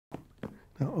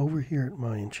Now over here at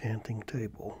my enchanting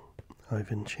table, I've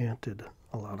enchanted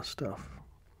a lot of stuff.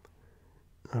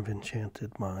 I've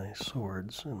enchanted my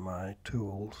swords and my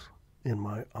tools and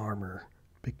my armor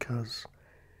because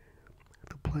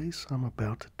the place I'm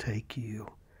about to take you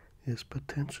is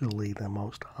potentially the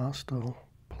most hostile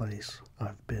place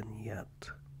I've been yet.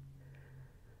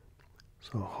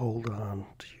 So hold on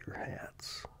to your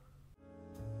hats.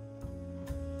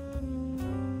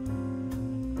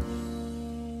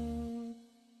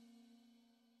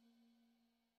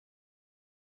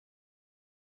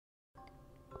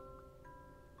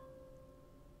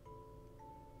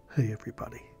 Hey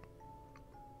everybody.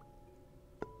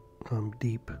 I'm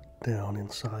deep down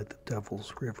inside the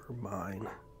Devil's River mine.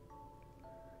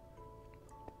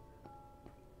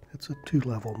 It's a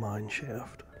 2-level mine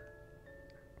shaft.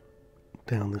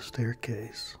 Down the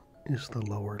staircase is the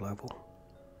lower level.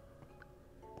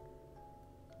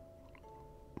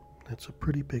 It's a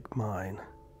pretty big mine,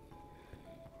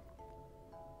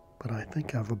 but I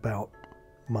think I've about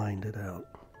mined it out.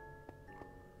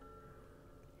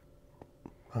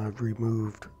 I've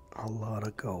removed a lot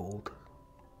of gold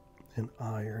and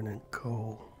iron and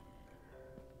coal,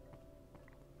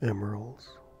 emeralds.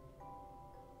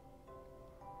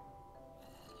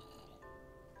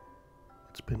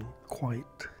 It's been quite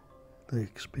the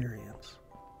experience.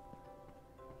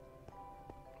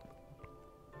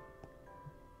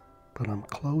 But I'm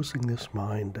closing this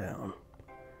mine down,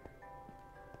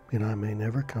 and I may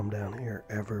never come down here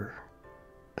ever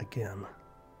again.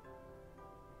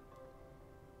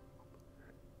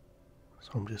 So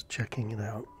I'm just checking it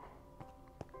out.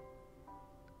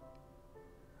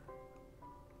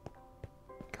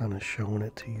 Kind of showing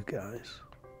it to you guys.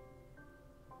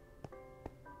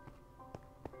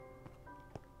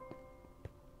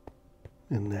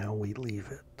 And now we leave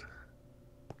it.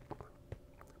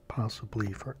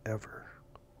 Possibly forever.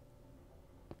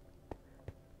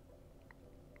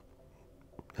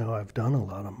 Now I've done a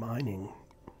lot of mining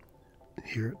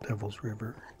here at Devil's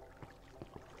River.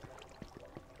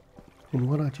 And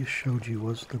what I just showed you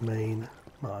was the main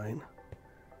mine.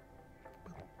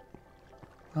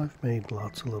 But I've made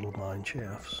lots of little mine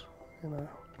shafts, you know.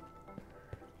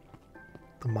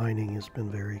 The mining has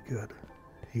been very good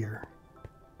here.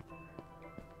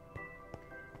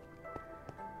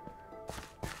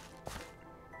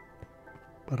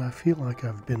 But I feel like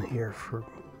I've been here for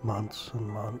months and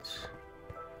months.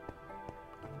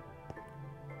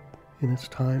 And it's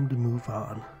time to move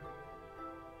on.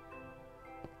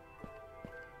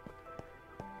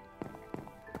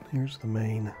 Here's the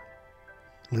main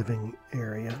living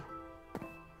area.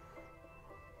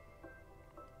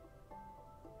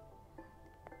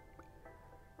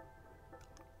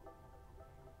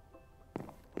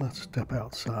 Let's step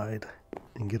outside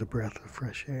and get a breath of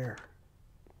fresh air.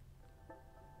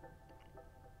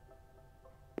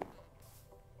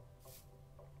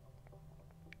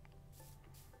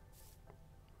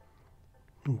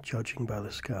 And judging by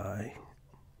the sky,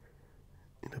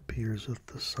 it appears that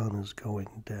the sun is going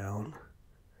down.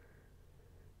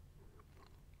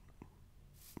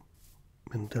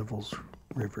 And Devil's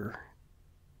River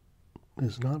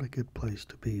is not a good place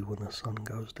to be when the sun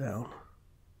goes down.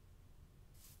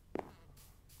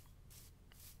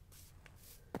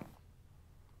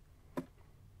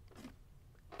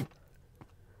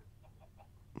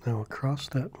 Now across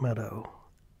that meadow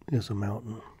is a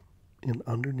mountain, and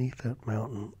underneath that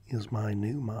mountain is my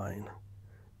new mine.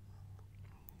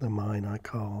 The mine I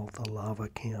call the Lava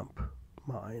Camp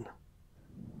Mine.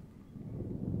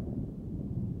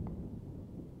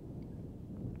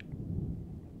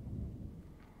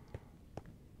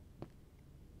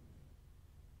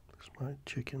 There's my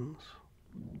chickens.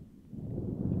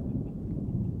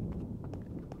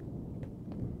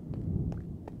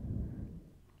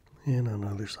 And on the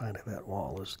other side of that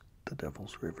wall is the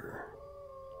Devil's River.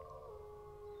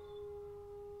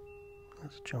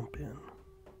 Let's jump in.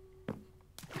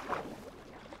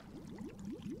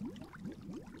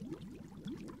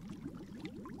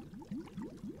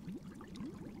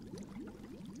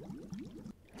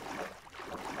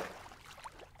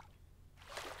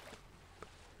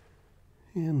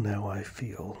 And now I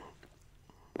feel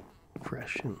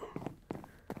fresh and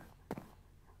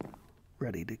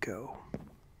ready to go.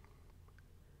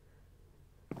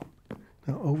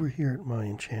 Now over here at my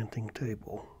enchanting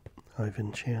table, I've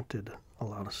enchanted a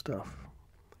lot of stuff.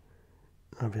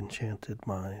 I've enchanted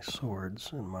my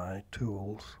swords and my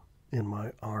tools and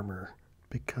my armor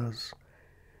because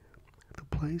the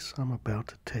place I'm about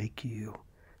to take you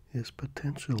is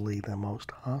potentially the most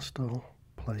hostile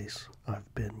place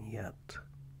I've been yet.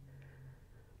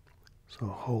 So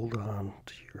hold on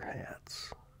to your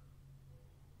hats.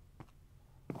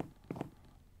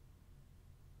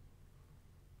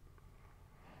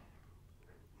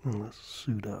 And let's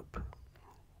suit up.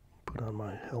 Put on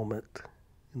my helmet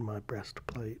and my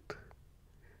breastplate.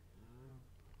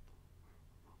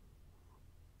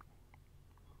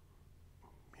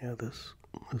 Yeah, this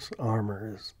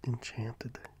armor is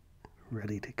enchanted,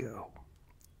 ready to go.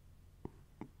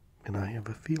 And I have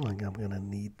a feeling I'm going to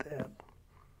need that.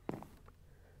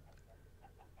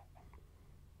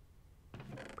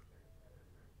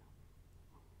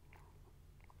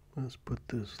 Let's put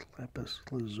this lapis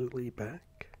lazuli back.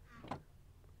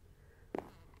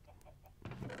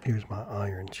 Here's my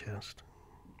iron chest.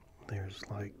 There's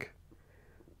like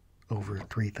over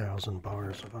 3,000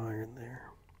 bars of iron there.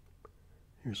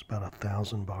 Here's about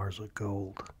 1,000 bars of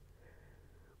gold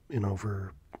and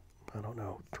over, I don't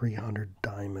know, 300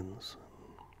 diamonds,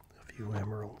 a few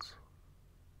emeralds.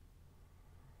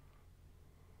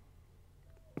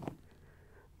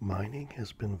 Mining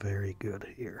has been very good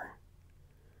here.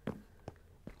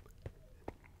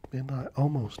 And I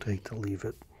almost hate to leave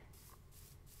it.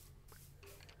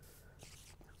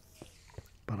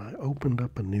 But I opened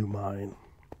up a new mine,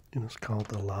 and it's called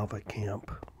the Lava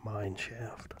Camp Mine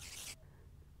Shaft.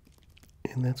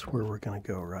 And that's where we're going to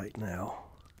go right now.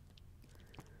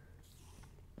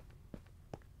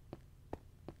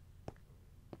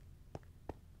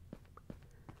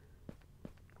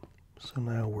 So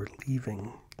now we're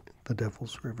leaving the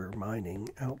Devil's River mining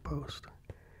outpost.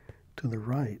 To the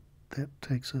right, that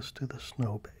takes us to the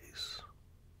snow base.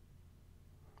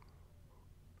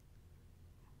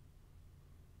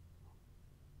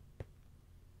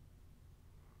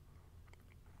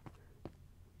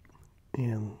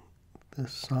 And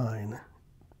this sign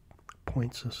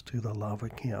points us to the Lava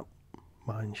Camp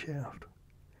mine shaft.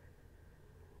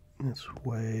 And it's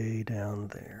way down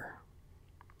there.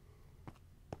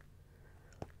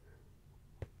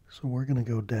 So we're going to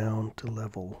go down to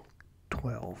level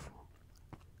 12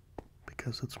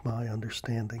 because it's my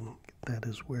understanding that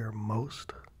is where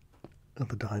most of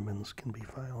the diamonds can be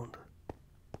found.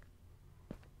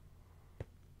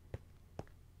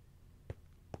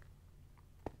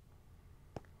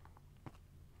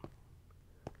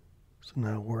 So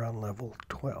now we're on level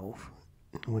 12,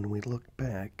 and when we look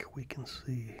back, we can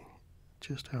see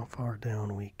just how far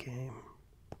down we came.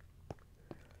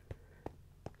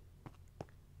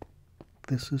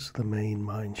 This is the main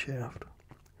mine shaft.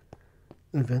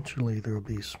 Eventually there will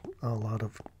be a lot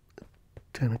of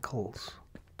tentacles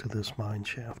to this mine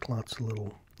shaft, lots of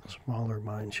little smaller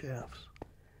mine shafts.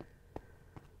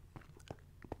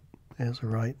 As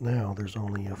of right now, there's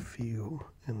only a few,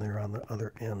 and they're on the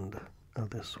other end of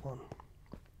this one.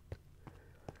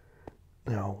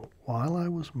 Now, while I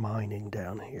was mining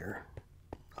down here,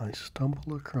 I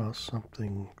stumbled across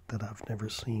something that I've never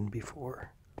seen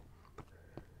before.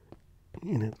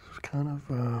 And it's kind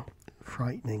of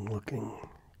frightening looking,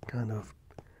 kind of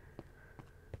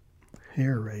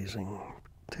hair-raising,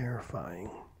 terrifying.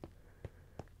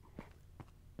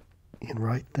 And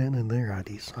right then and there, I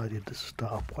decided to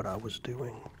stop what I was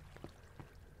doing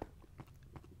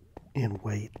and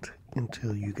wait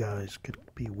until you guys could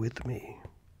be with me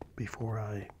before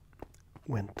I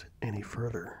went any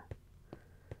further.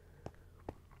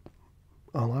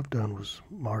 All I've done was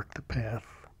mark the path,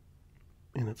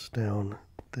 and it's down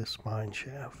this mine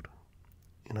shaft.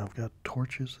 And I've got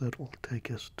torches that will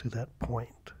take us to that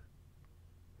point.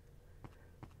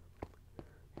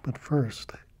 But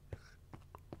first,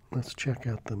 let's check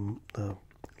out the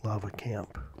lava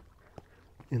camp.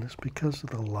 And it's because of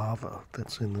the lava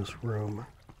that's in this room.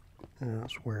 And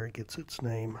that's where it gets its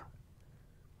name.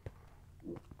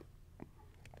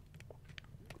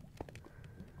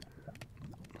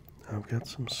 I've got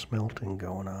some smelting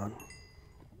going on.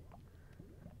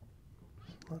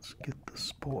 Let's get the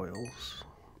spoils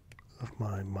of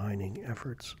my mining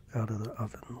efforts out of the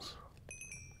ovens.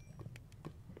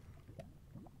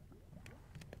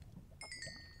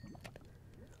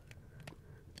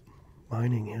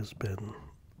 Mining has been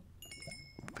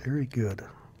very good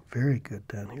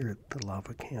down here at the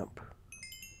lava camp.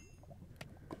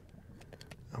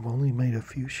 I've only made a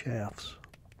few shafts,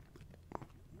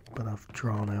 but I've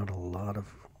drawn out a lot of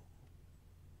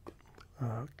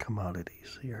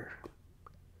commodities here.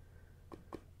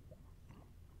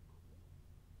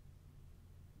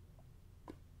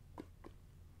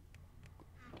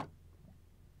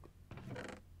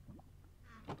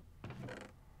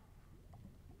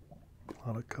 A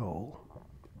lot of coal.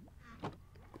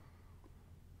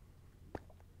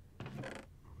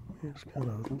 It's kind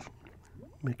of a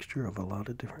mixture of a lot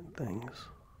of different things.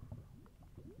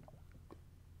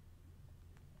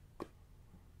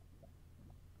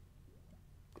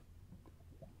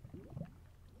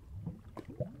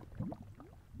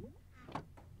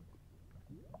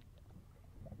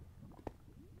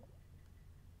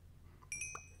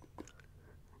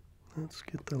 Let's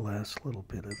get the last little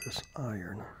bit of this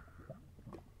iron.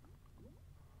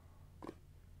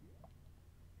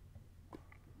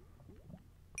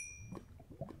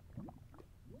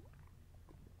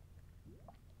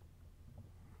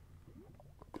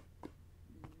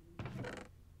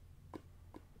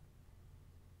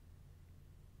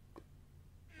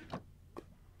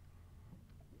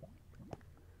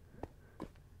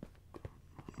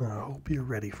 Now, I hope you're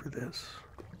ready for this.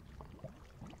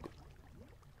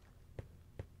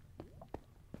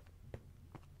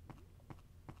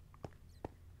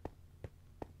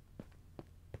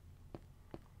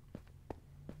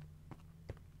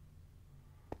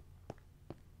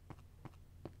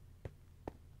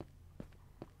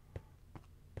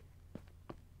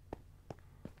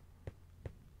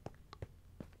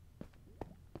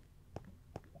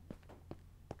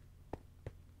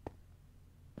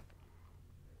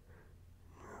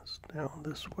 It's down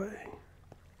this way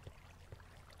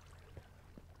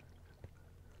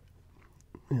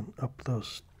and up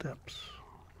those steps.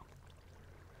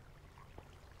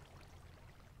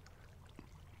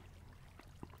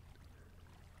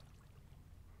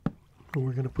 And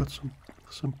we're going to put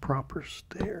some proper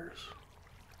stairs.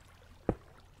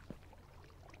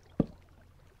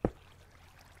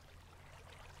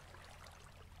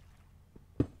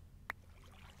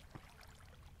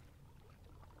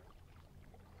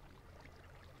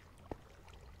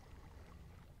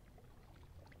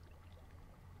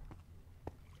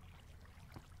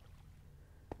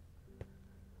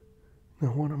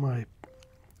 Now, one of my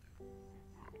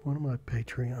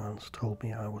Patreons told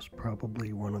me I was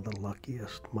probably one of the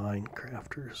luckiest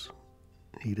Minecrafters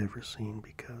he'd ever seen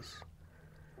because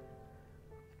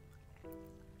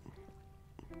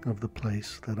of the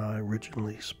place that I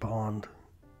originally spawned.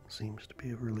 Seems to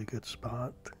be a really good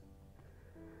spot.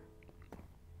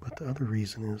 But the other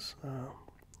reason is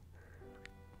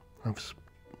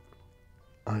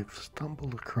I've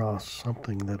stumbled across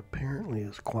something that apparently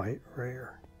is quite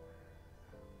rare.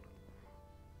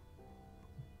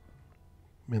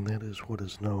 And that is what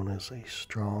is known as a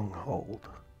stronghold.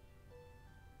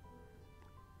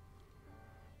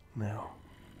 Now,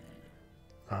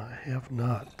 I have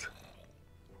not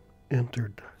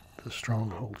entered the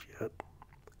stronghold yet.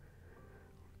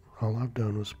 All I've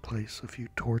done was place a few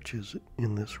torches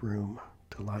in this room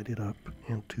to light it up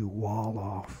and to wall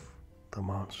off the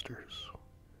monsters.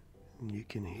 And you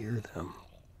can hear them.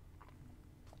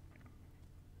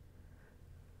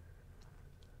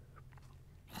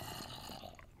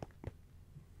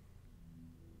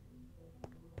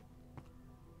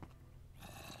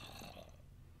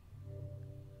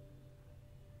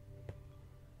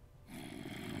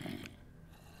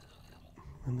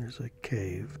 And there's a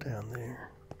cave down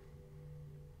there.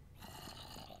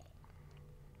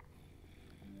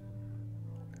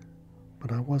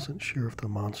 But I wasn't sure if the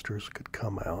monsters could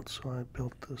come out, so I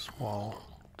built this wall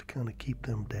to kind of keep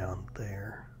them down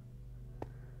there.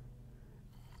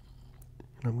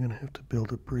 And I'm going to have to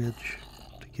build a bridge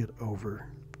to get over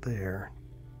there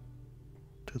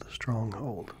to the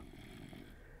stronghold.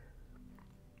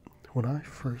 When I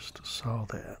first saw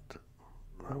that,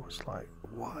 I was like,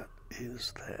 what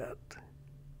is that?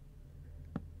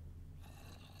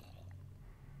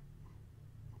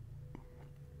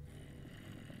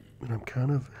 And I'm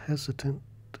kind of hesitant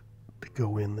to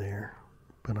go in there,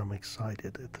 but I'm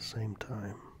excited at the same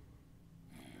time.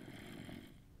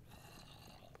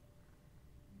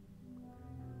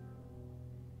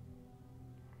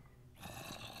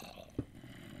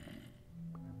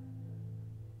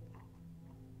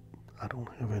 I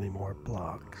don't have any more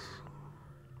blocks.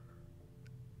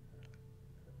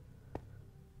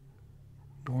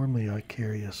 Normally I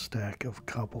carry a stack of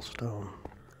cobblestone,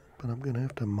 but I'm going to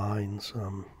have to mine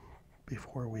some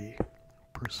before we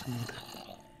proceed.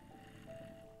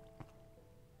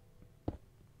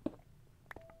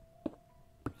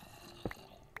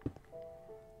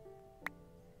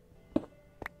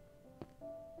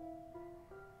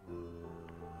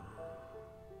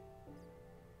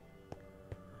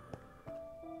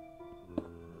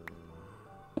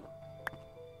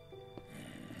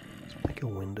 Let's make a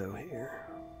window here.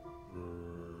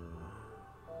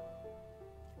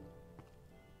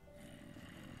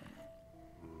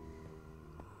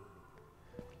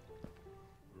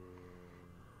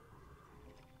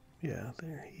 Yeah,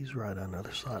 there, he's right on the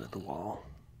other side of the wall.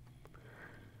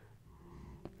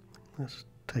 Let's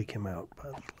take him out by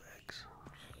the legs.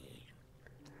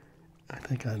 I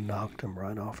think I knocked him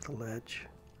right off the ledge.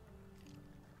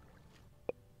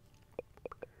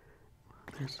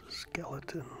 There's a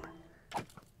skeleton.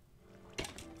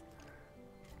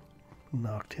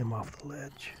 Knocked him off the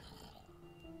ledge.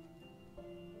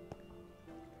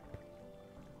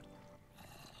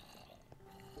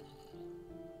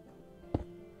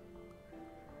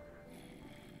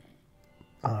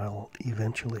 I'll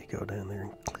eventually go down there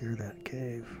and clear that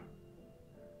cave.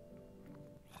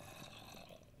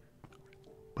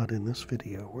 But in this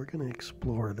video, we're going to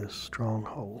explore this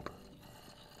stronghold.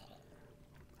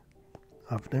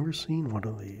 I've never seen one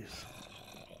of these.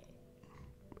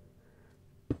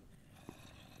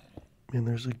 And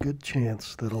there's a good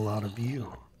chance that a lot of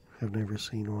you have never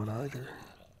seen one either.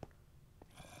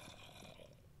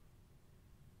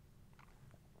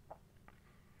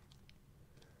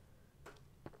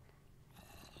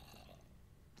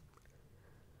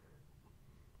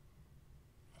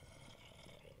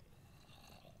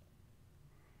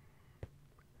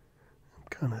 I'm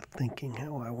kind of thinking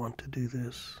how I want to do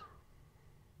this.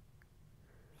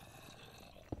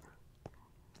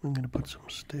 I'm going to put some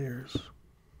stairs.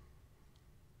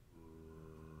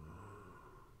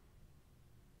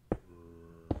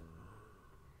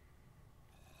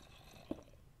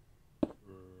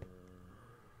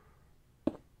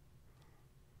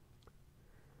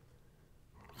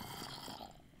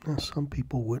 Now, some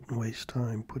people wouldn't waste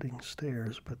time putting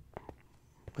stairs, but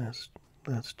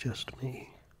that's just me.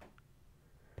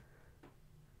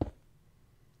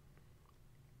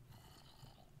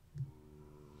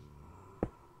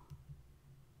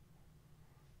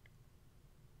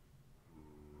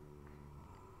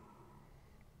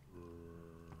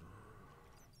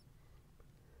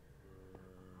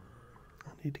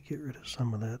 I need to get rid of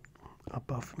some of that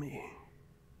above me.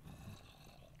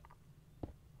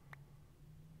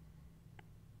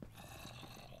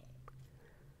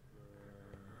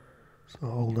 So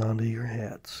hold on to your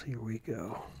hats. Here we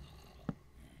go.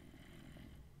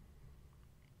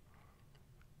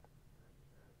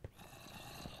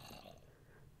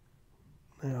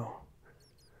 Now,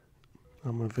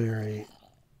 I'm a very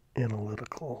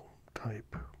analytical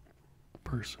type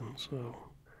person, so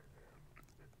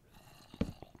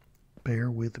bear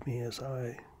with me as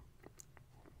I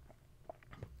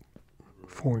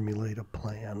formulate a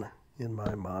plan in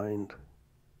my mind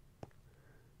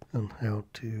on how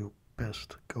to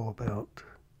best go about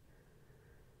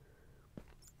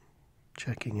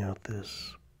checking out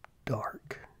this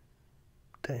dark,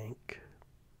 dank,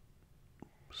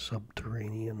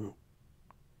 subterranean,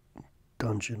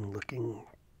 dungeon-looking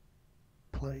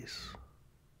place.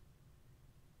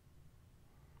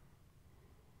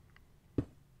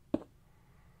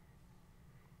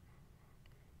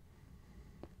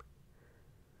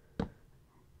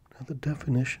 Now, the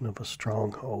definition of a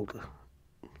stronghold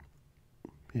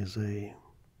is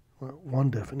one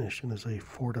definition is a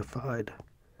fortified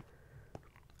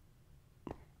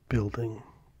building.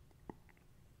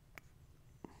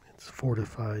 It's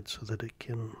fortified so that it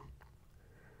can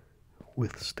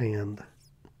withstand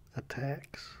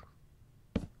attacks.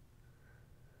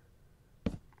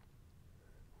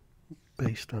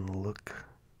 Based on the look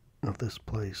of this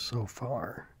place so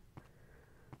far,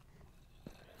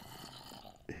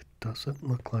 it doesn't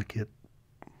look like it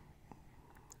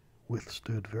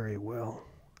withstood very well.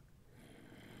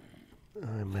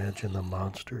 I imagine the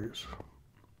monsters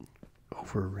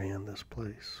overran this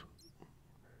place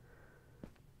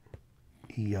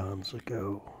eons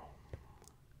ago.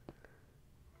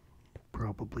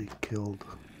 Probably killed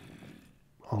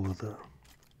all of the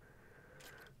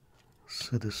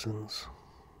citizens,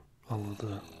 all of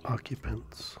the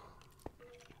occupants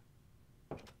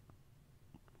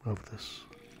of this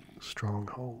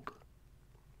stronghold.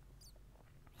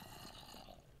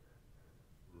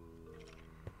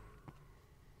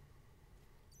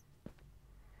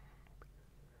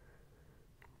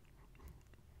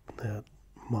 That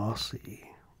mossy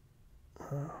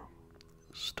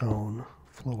stone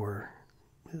floor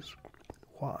is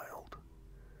wild.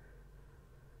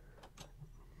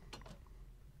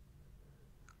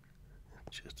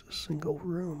 It's just a single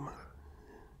room.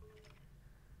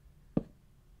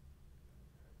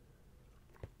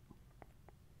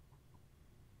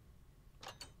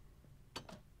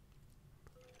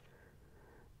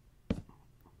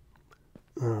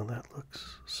 Oh, that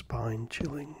looks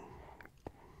spine-chilling.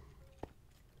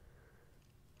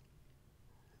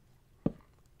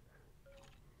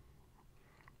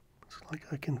 Like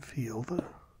I can feel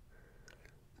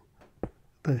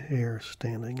the hair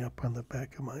standing up on the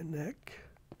back of my neck.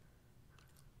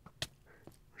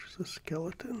 There's a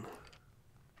skeleton.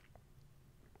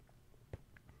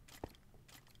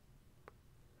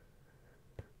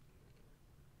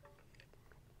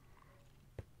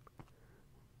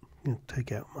 I'm gonna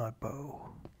take out my bow.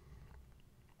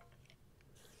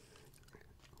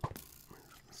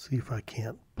 See if I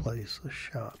can't place a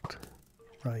shot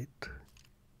right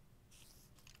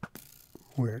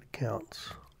where it counts.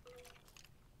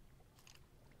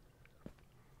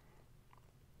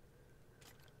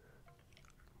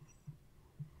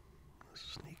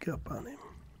 sneak up on him.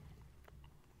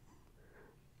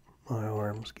 My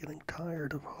arm's getting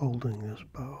tired of holding this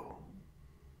bow.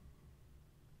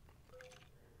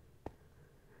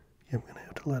 Yeah, I'm gonna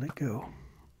have to let it go.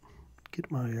 Get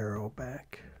my arrow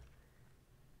back.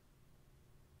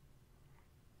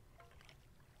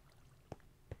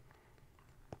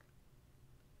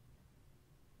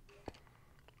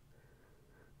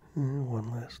 And one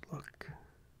last look.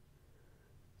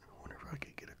 I wonder if I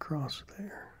could get across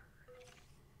there.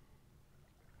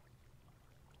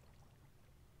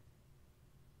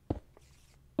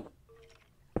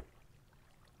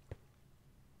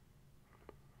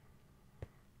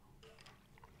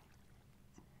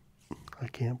 I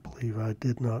can't believe I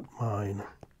did not mine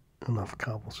enough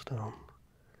cobblestone.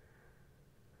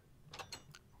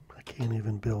 I can't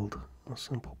even build a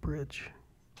simple bridge.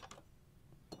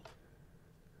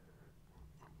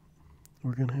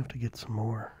 We're gonna have to get some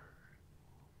more.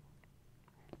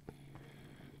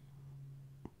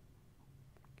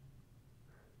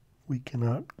 We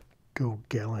cannot go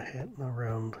galahading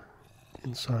around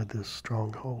inside this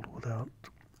stronghold without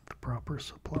the proper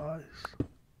supplies.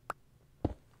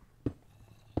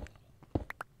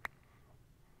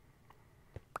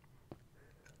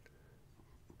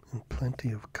 And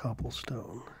plenty of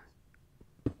cobblestone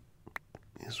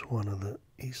is one of the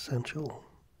essential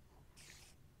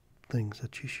things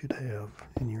that you should have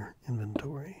in your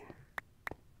inventory.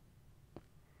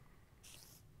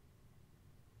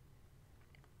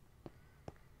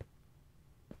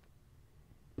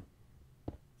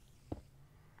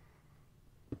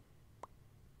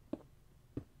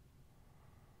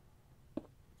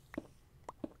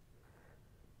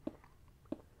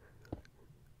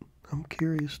 I'm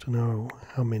curious to know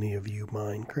how many of you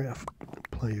Minecraft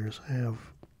players have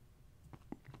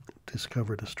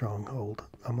discovered a stronghold.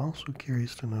 I'm also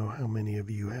curious to know how many of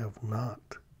you have not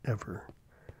ever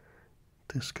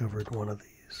discovered one of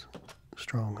these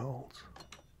strongholds.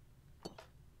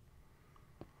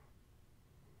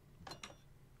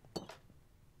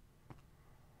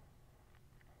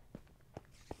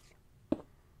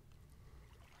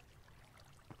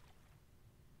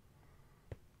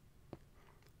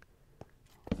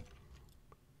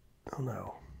 Oh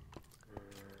no.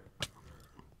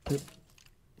 Yep.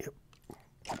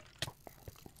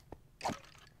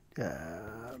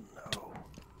 No.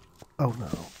 Oh no.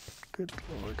 Good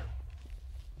Lord.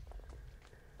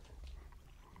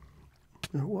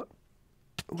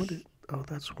 What is, oh,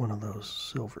 that's one of those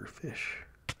silverfish.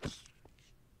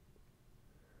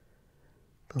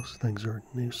 Those things are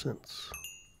a nuisance.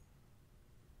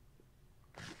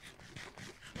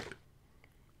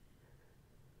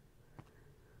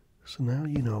 So now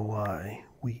you know why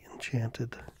we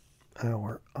enchanted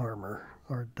our armor,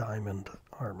 our diamond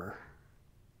armor.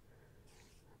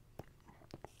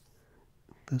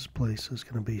 This place is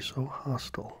going to be so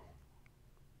hostile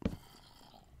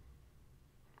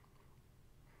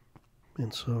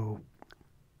and so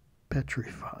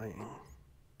petrifying.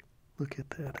 Look at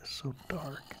that, it's so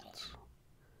dark.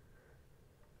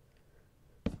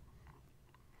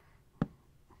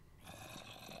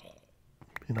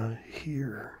 And I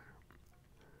hear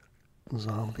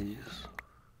zombies.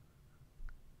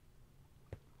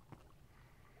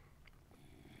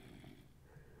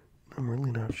 I'm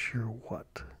really not sure what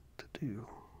to do,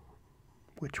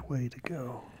 which way to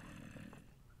go.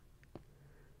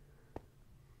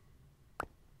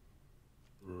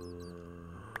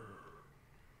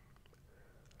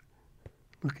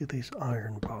 Look at these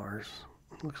iron bars.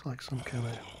 It looks like some kind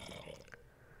of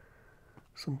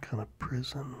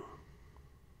prison.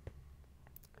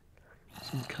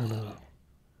 Some kind of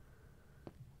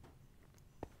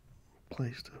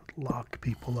place to lock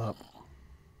people up.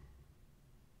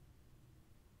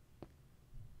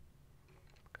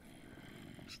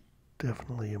 There's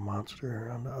definitely a monster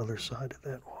on the other side of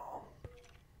that wall.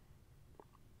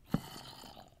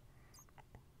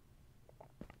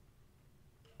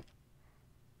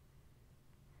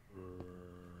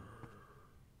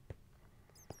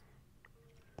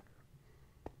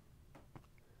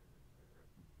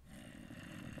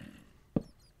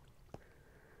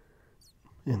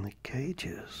 In the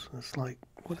cages, it's like,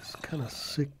 what is kind of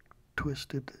sick,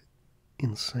 twisted,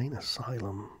 insane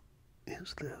asylum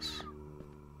is this?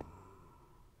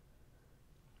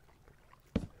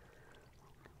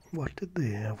 What did they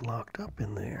have locked up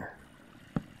in there?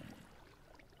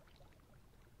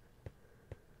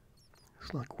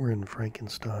 It's like we're in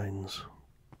Frankenstein's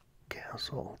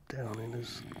castle down in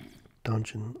his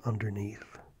dungeon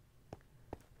underneath.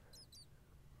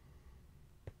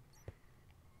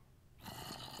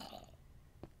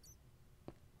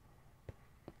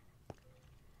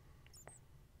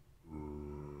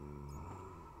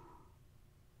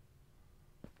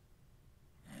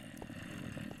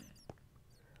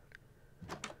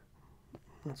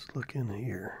 Let's look in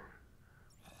here.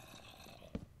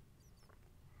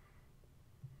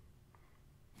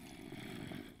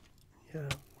 Yeah.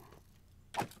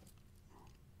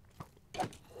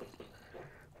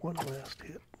 One last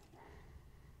hit.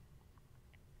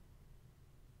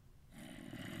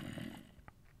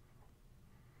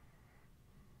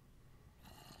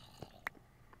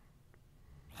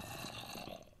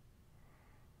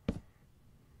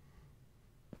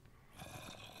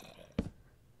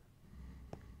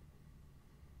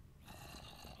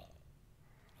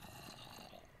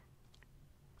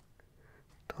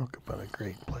 Talk about a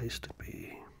great place to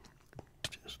be.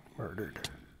 Just murdered.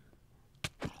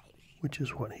 Which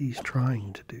is what he's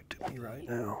trying to do to me right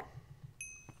now.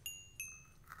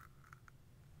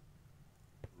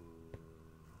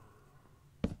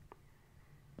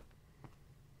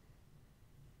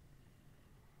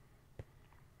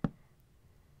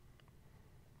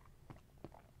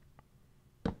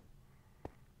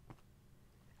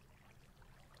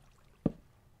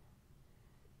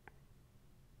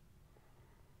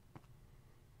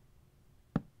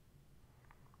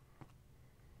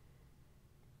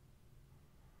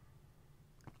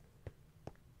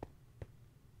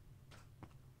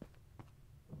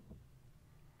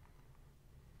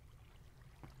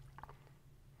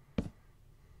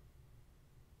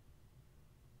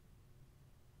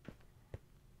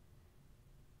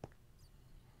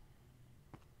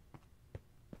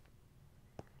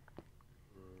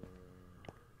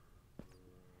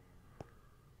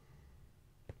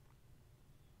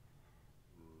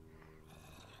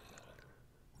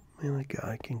 Man, a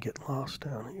guy can get lost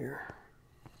down here.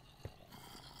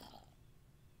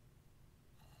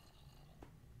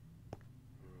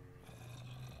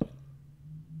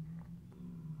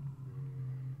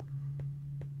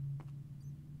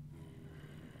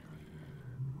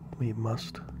 We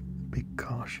must be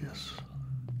cautious.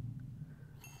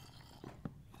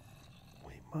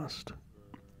 We must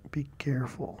be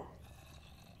careful.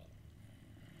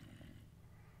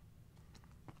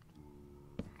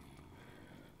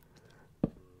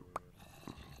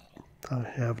 I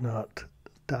have not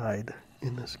died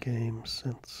in this game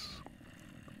since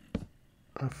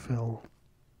I fell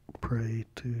prey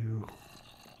to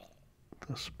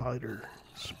the spider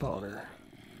spawner.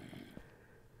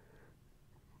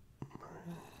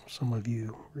 Some of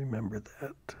you remember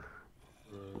that,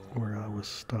 where I was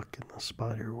stuck in the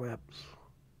spider webs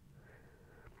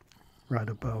right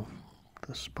above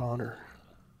the spawner.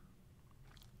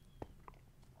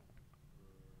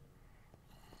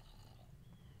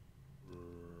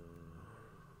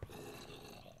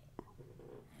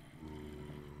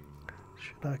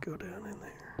 Should I go down in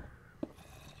there?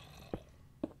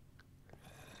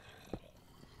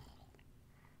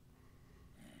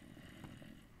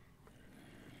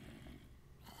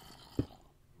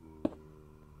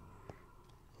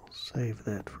 I'll save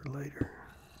that for later.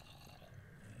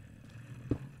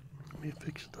 Let me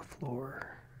fix the floor.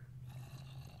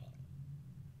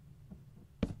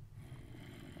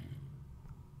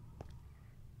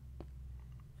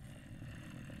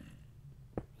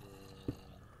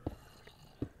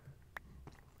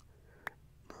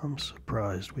 I'm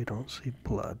surprised we don't see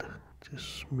blood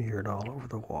just smeared all over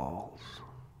the walls.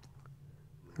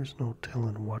 There's no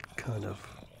telling what kind of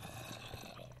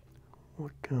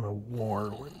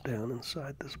war went down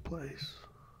inside this place.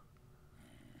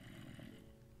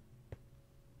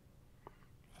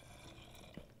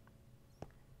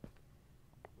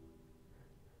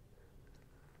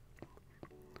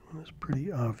 It's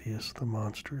pretty obvious the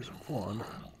monsters have won.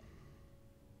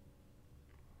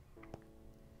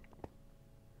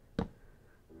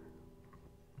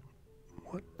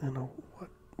 What in a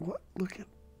what look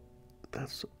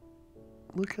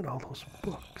at all those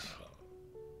books.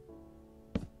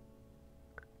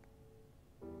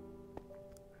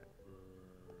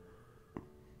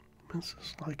 This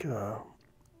is like a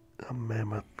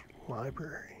mammoth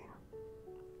library.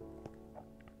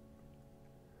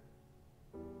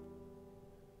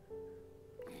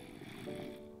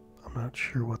 I'm not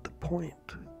sure what the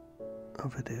point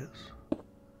of it is.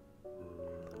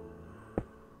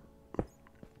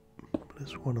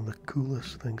 It's one of the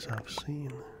coolest things I've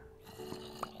seen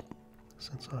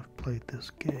since I've played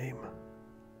this game.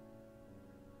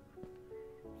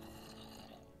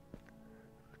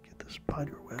 Get the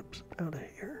spider webs out of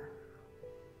here.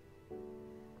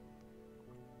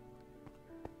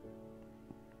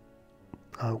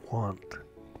 I want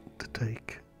to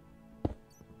take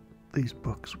these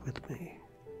books with me.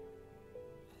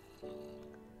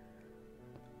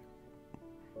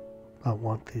 I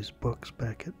want these books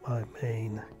back at my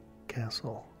main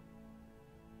castle.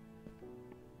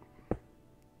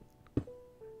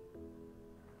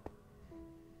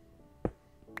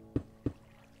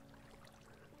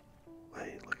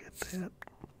 that.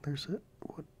 There's it.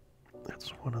 What? That's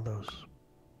one of those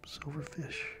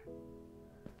silverfish.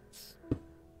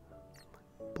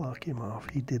 Block him off.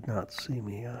 He did not see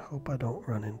me. I hope I don't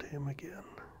run into him again.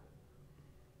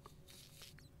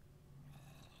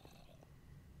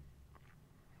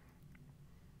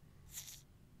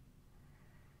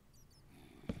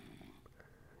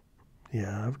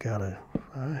 Yeah,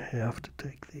 I have to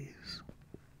take these.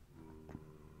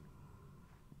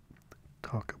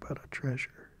 Talk about a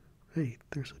treasure. Hey,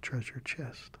 there's a treasure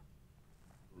chest.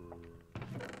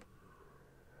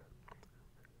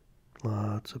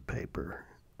 Lots of paper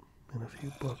and a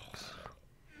few books.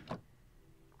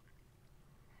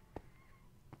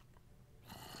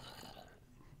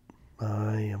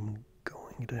 I am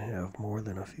going to have more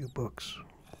than a few books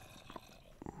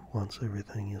once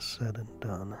everything is said and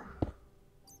done.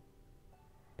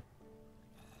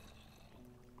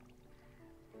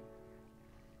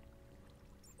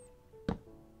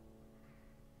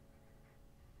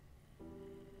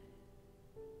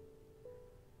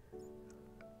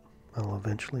 I'll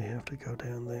eventually have to go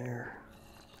down there.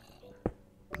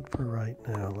 But for right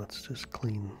now, let's just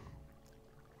clean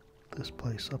this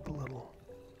place up a little.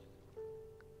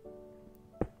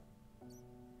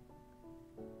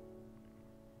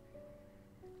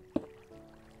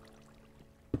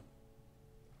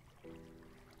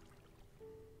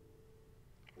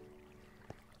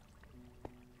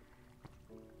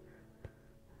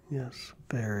 Yes,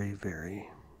 very, very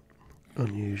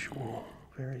unusual,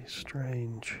 very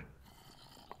strange.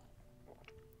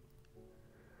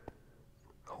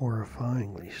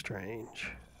 Horrifyingly strange.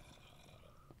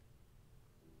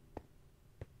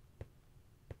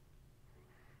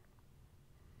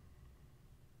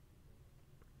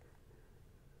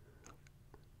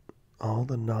 All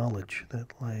the knowledge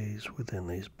that lays within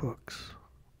these books,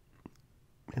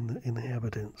 and the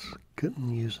inhabitants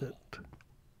couldn't use it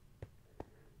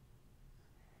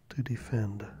to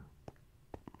defend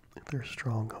their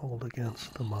stronghold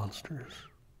against the monsters.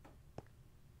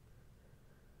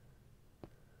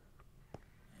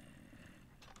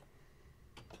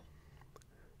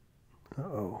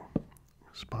 Uh-oh.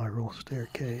 Spiral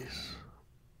staircase.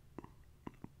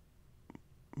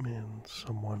 And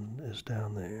someone is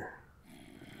down there.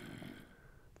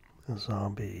 A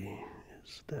zombie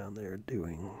is down there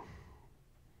doing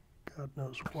God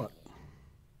knows what.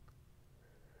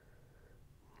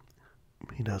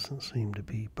 He doesn't seem to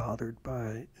be bothered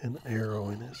by an arrow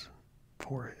in his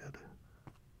forehead.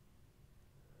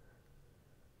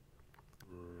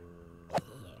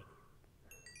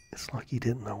 It's like he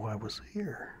didn't know I was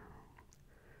here.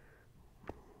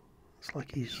 It's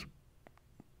like he's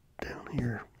down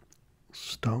here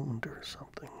stoned or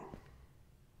something.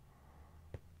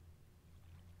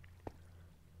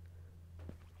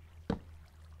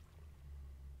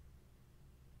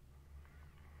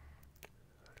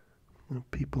 The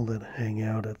people that hang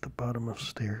out at the bottom of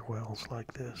stairwells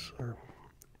like this are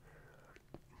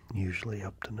usually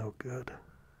up to no good.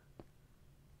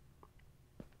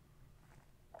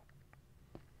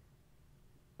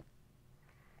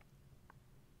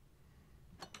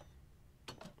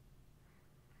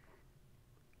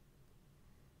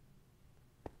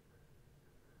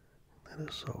 That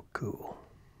is so cool.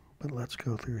 But let's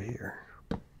go through here.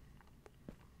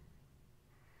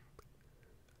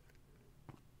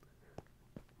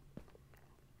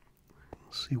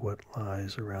 See what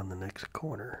lies around the next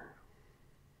corner.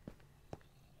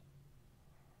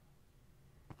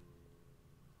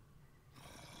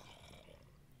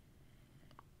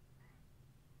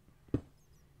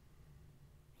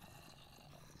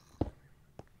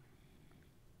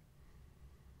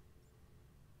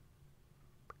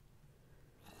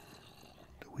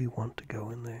 Do we want to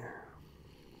go in there?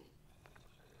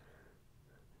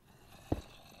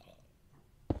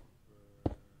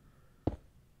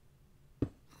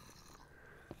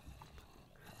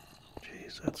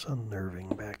 Jeez, that's unnerving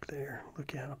back there.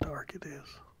 Look how dark it is.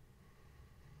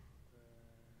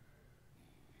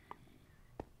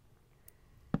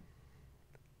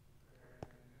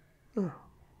 Oh,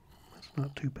 that's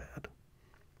not too bad.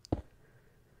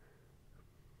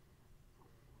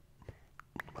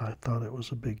 I thought it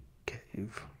was a big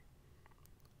cave.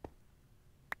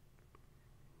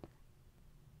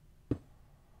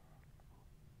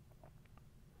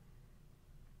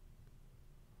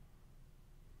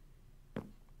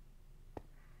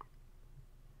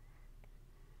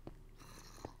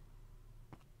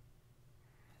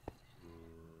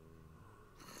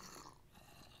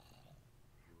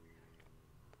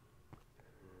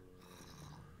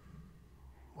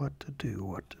 What to do,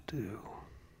 what to do.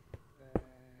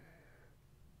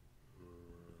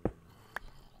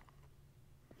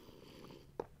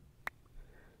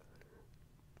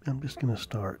 I'm just going to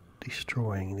start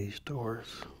destroying these doors,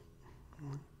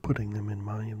 putting them in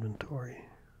my inventory.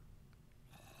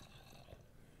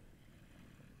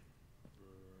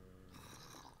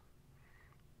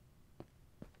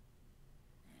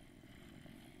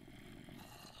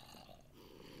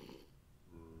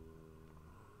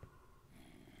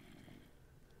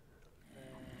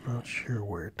 Not sure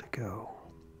where to go.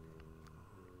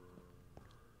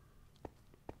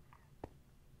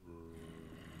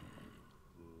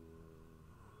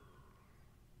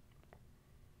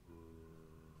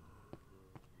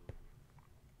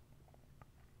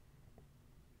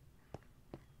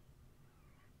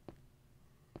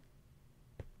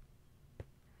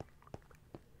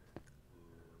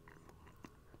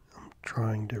 I'm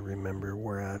trying to remember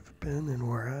where I've been and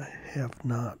where I have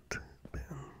not been.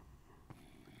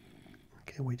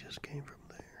 Okay, we just came from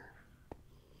there.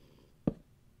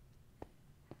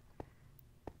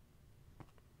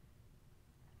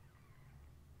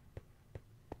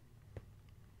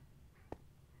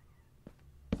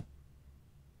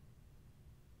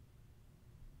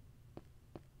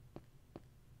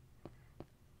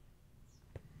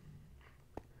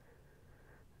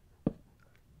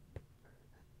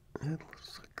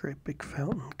 It's a great big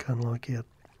fountain, kind of like at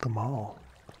the mall.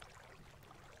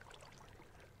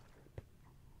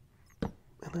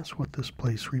 And that's what this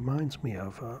place reminds me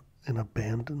of, an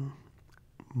abandoned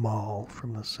mall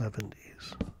from the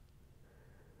 70s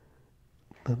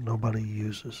that nobody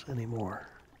uses anymore.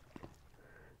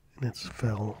 And it's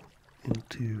fell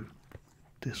into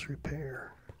disrepair.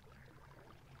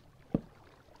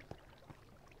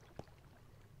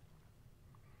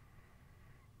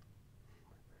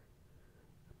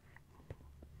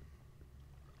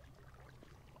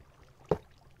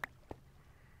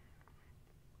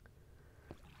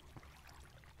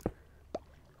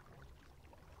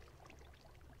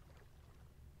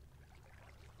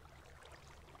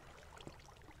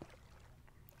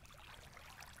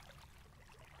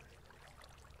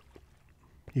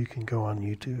 You can go on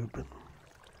YouTube and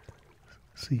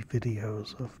see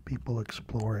videos of people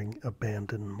exploring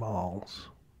abandoned malls.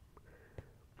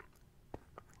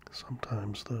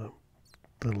 Sometimes the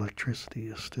electricity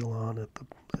is still on at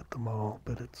the mall,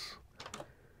 but it's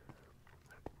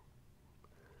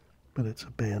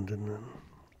abandoned, and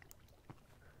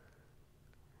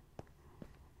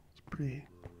it's pretty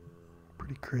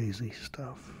crazy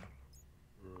stuff.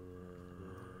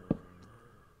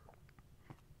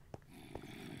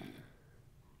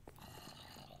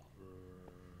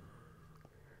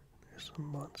 There's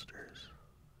some monsters.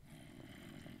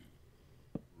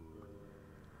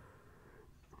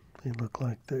 They look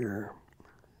like they're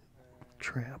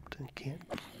trapped and can't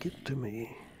get to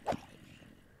me.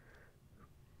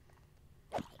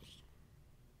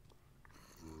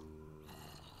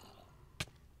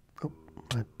 Oh,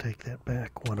 I take that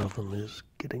back. One of them is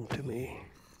getting to me.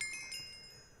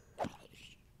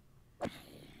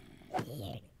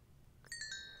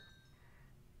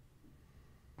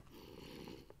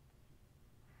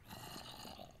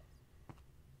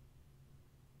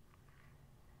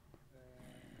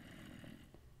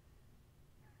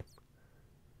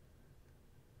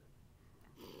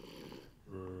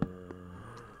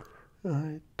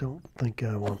 I don't think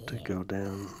I want to go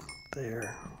down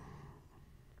there.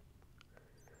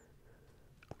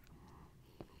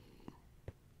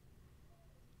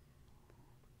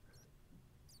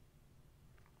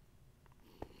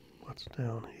 What's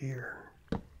down here?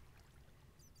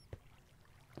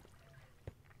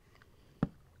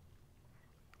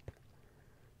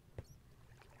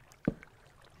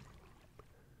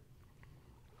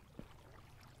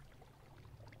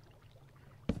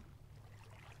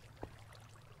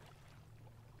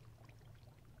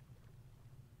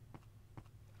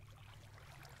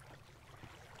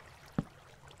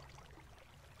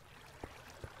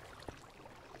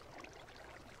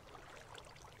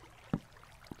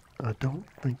 I don't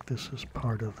think this is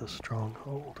part of the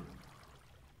stronghold.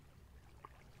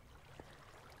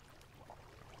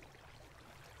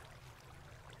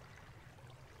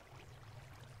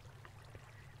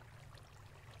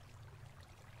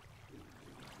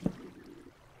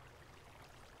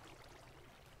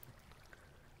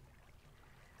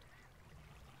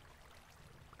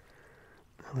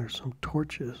 Now there's some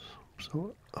torches,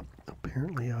 so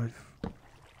apparently I've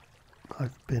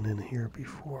been in here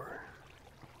before.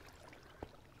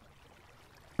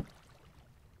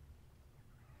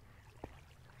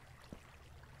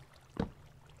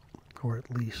 Or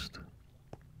at least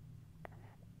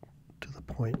to the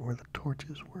point where the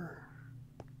torches were.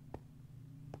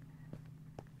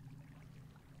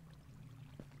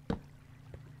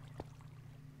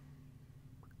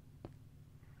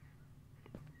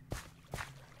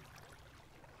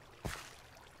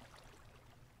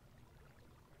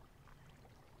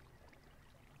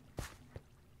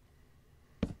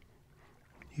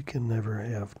 You can never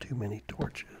have too many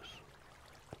torches.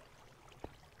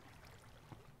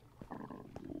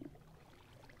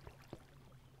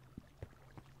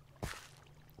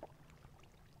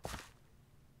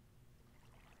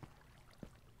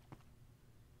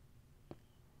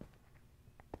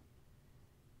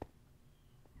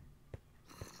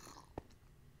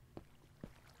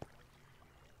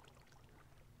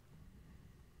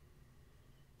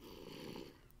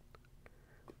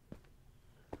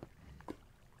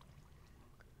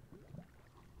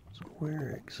 So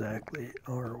where exactly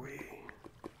are we?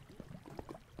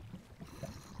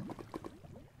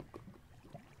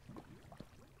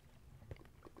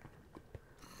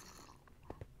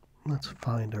 Let's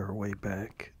find our way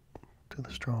back to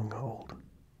the stronghold.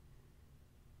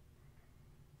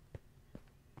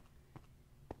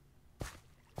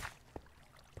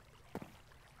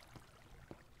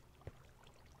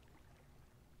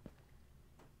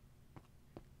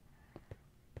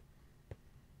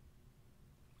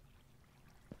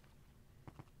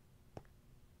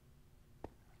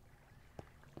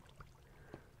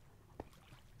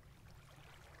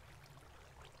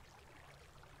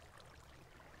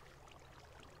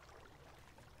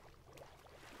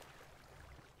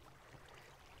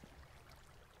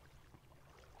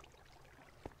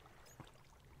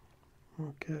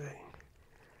 Okay.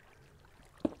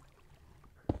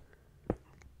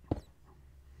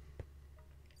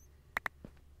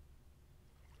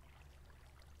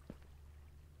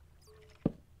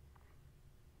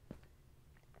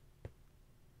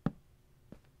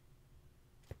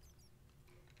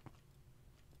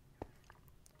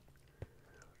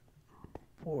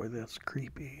 Boy, that's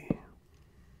creepy.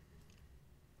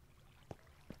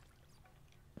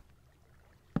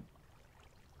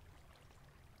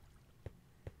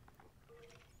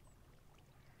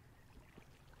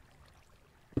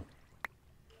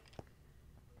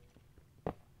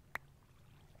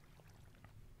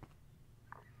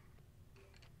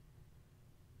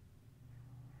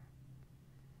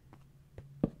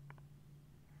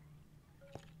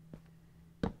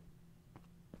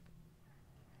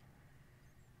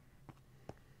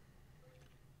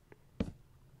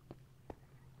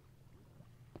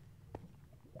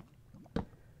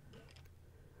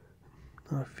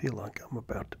 I feel like I'm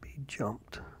about to be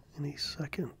jumped any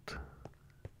second.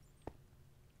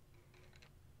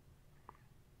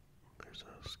 There's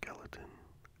a skeleton.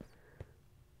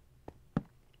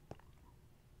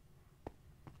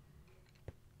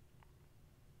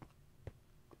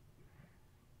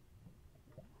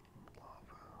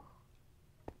 Lava.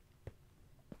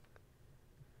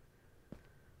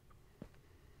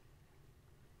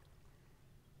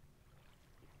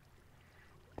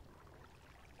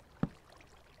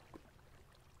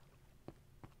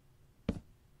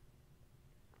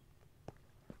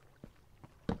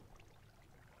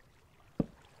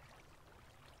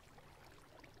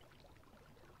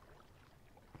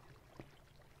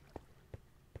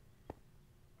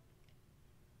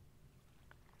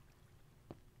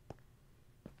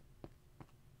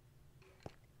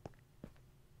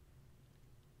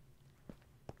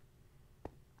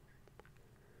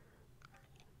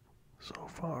 So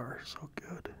far, so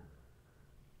good.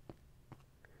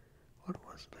 What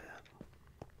was that?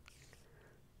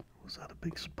 Was that a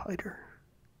big spider?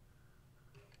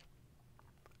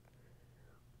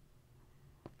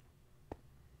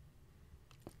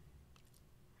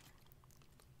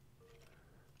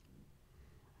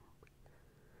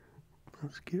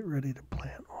 Let's get ready to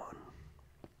plant one.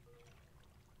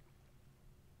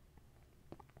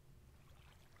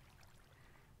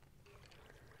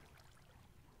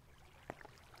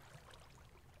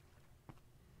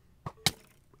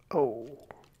 Oh.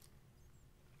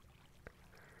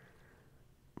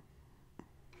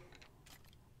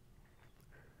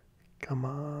 Come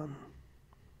on.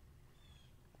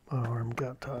 My arm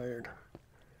got tired.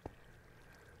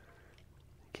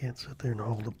 Can't sit there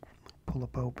and pull a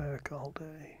bow back all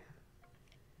day.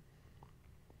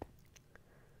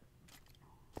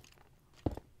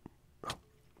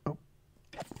 Oh,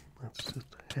 that's just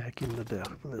hacking the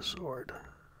death with this sword.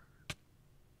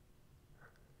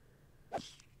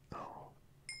 Oh.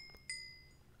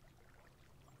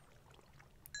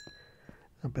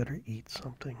 I better eat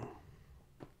something.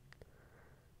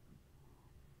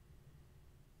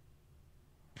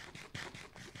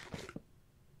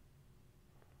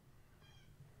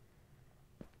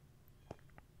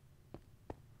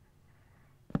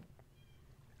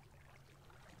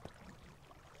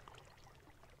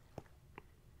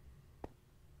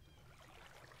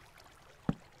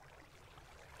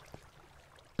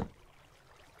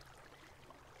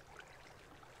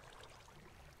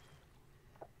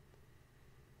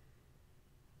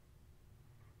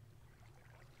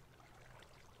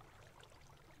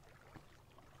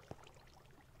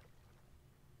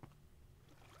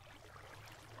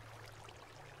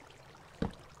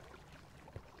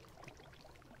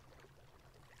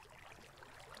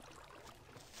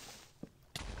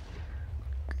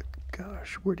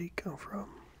 gosh, where'd he come from?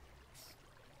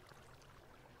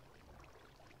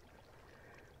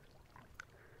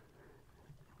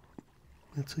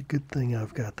 It's a good thing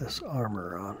I've got this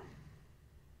armor on.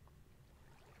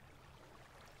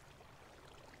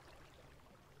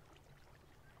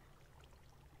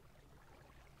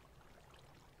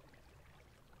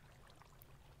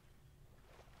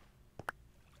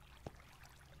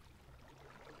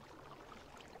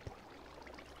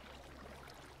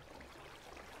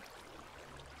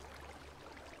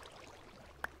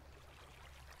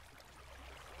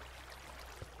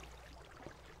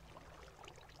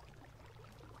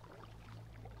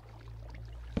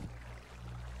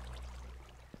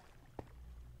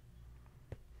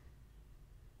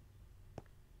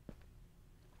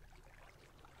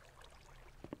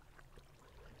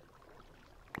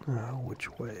 Now, which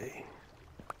way?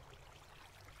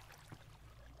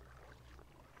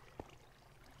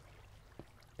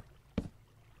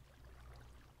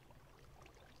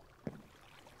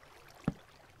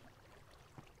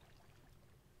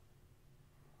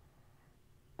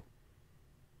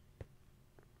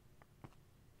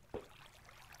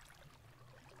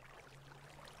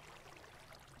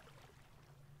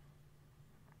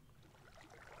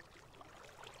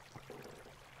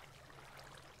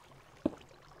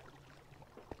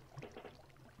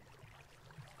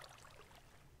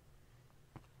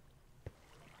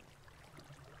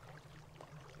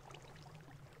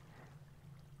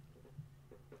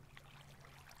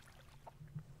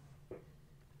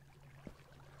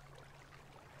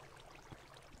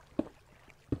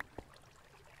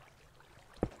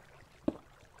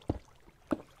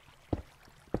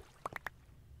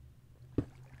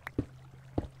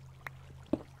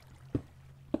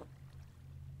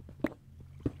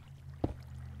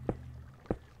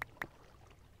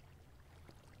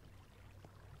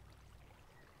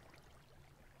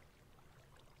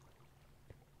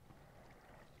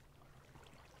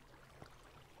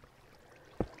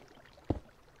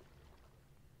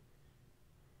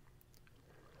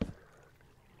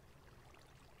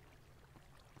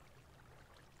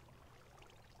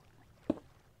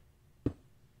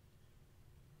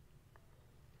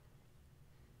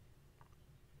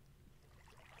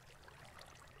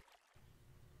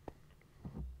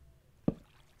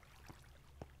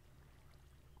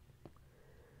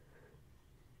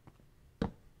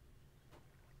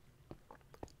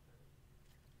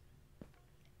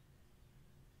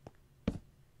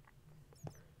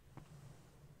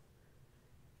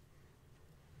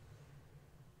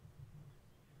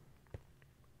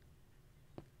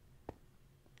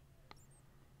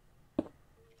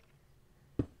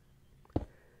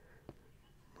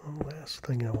 The last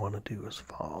thing I want to do is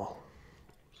fall.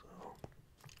 So,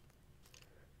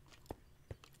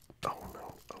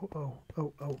 oh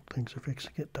no, things are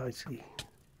fixing to get dicey.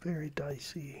 Very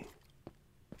dicey.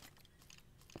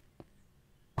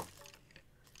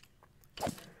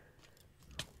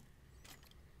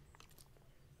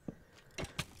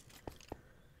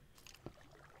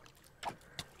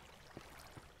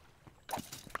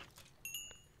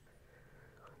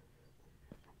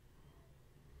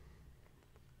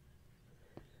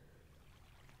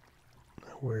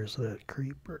 Where's that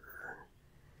creeper?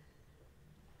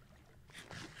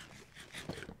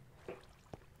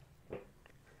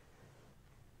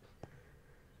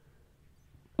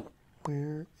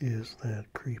 Where is that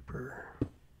creeper?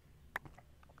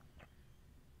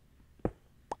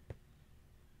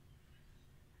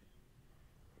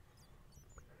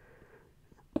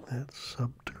 That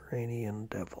subterranean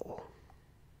devil.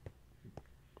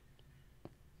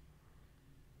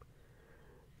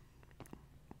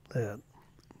 That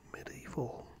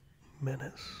medieval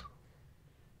menace.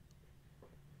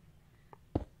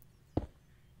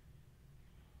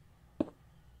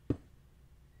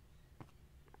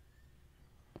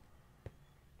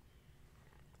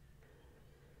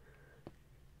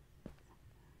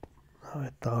 I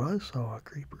thought I saw a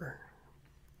creeper.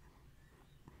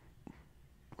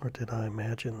 Or did I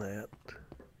imagine that?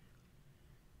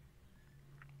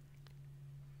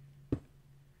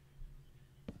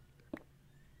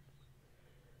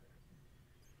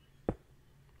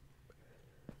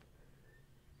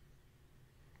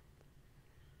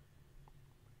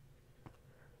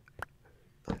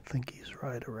 I think he's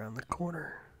right around the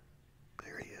corner.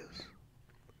 There he is.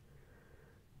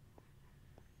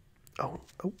 Oh.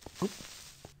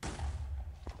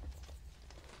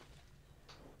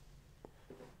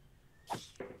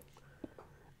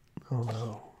 Oh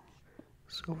no.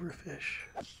 Silverfish.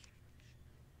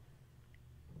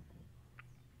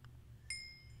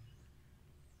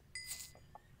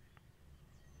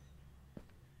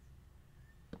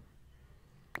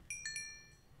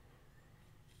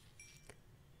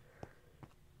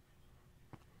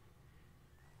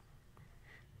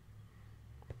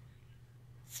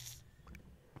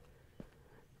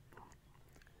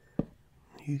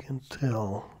 You can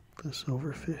tell the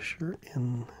silverfish are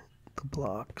in the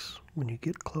blocks. When you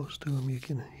get close to them, you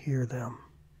can hear them.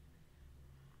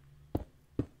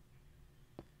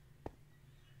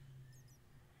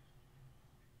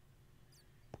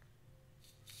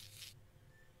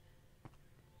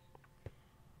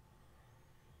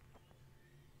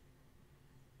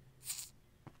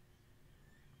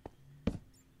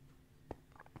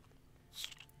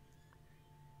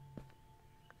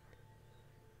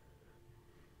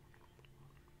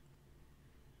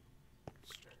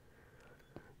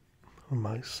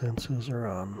 My senses are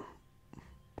on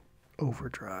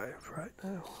overdrive right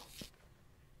now.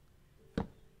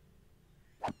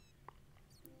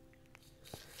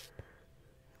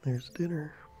 There's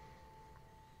dinner.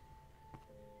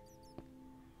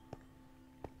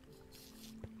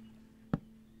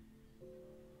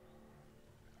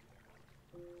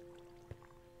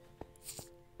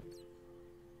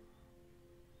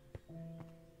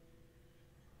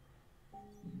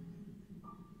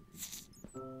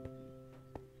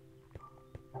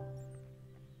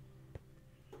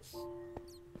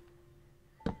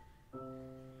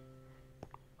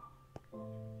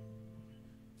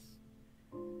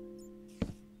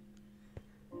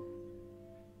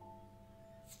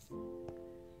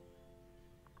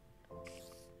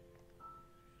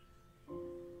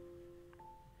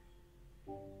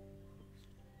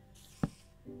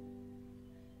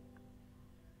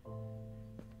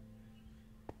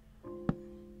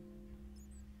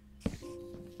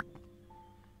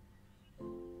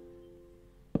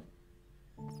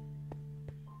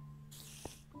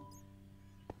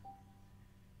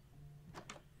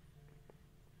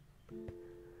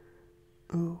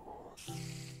 Ooh,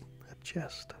 a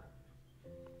chest.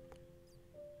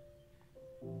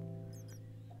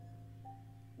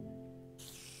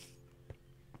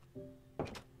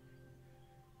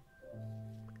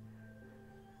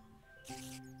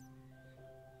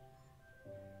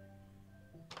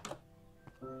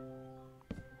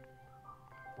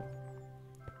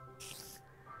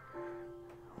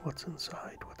 What's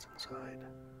inside? What's inside?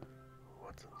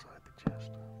 What's inside the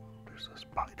chest? There's a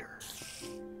spider.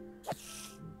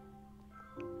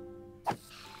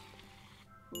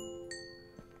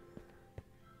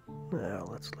 Now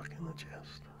let's look in the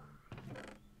chest.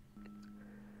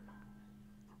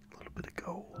 A little bit of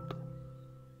gold.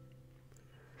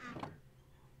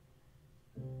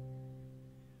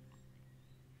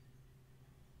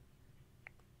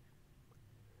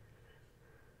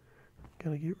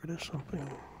 Gotta get rid of something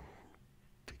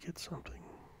to get something.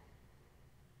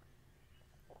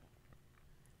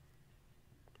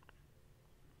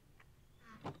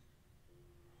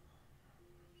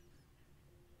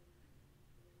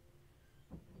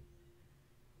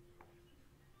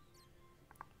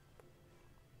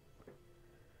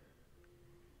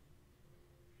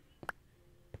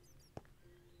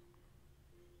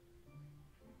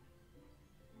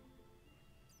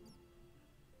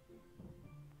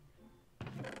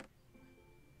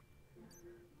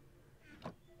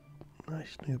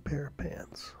 Nice new pair of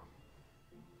pants.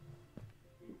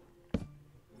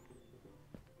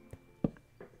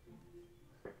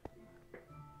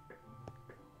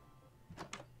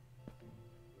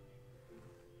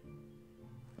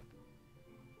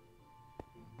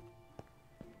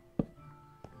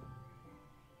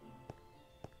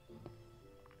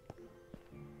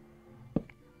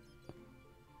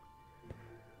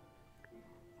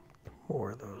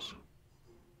 More of those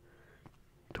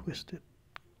twisted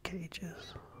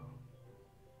cages.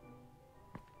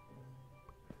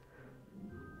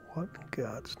 What in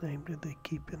God's name did they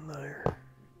keep in there?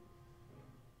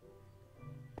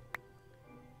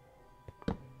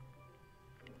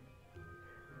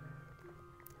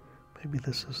 Maybe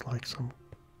this is like some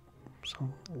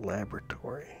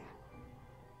laboratory.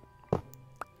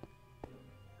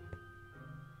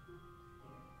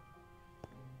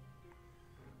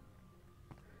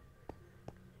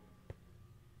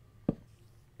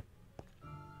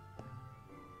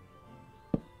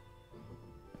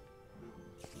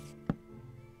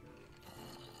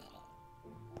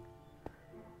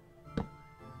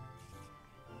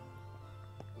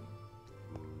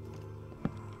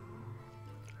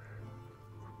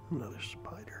 Another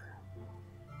spider.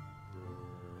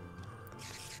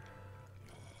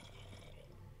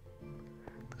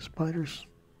 The spiders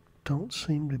don't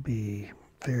seem to be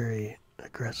very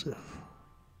aggressive.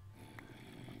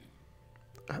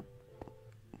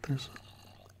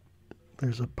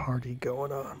 There's a party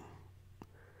going on.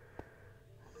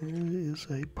 There is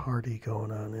a party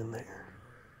going on in there.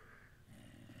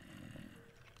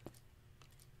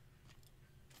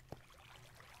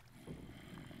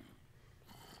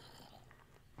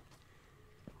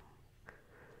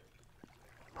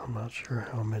 I'm not sure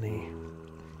how many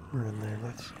are in there.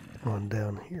 Let's run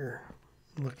down here.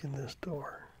 Look in this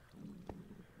door.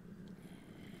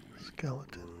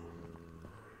 Skeleton.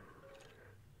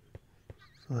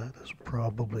 So that is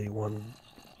probably one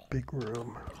big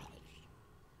room.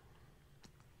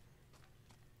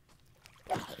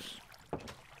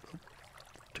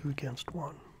 Two against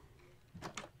one.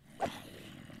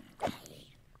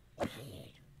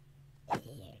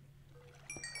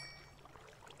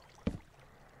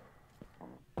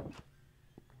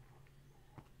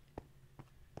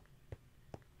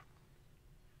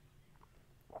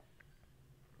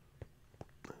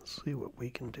 Let's see what we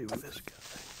can do with this guy.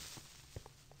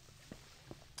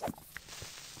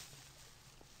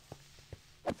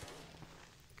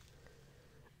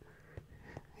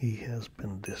 He has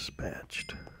been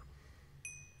dispatched.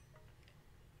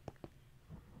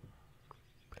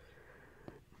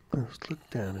 Let's look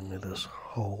down into this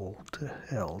hole to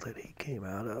hell that he came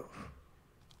out of.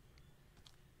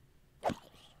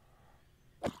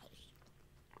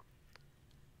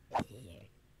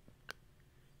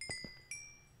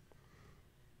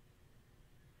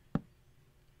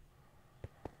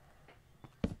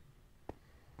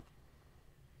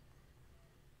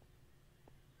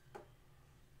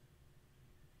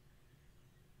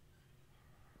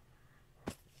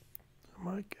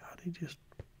 Oh my God, he just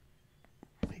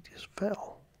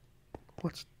fell.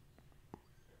 What's...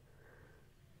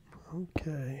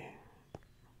 Okay.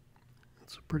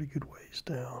 That's a pretty good ways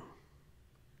down.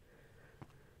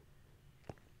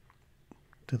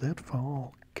 Did that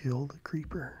fall kill the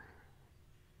creeper?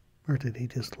 Or did he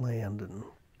just land and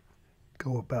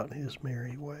go about his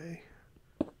merry way?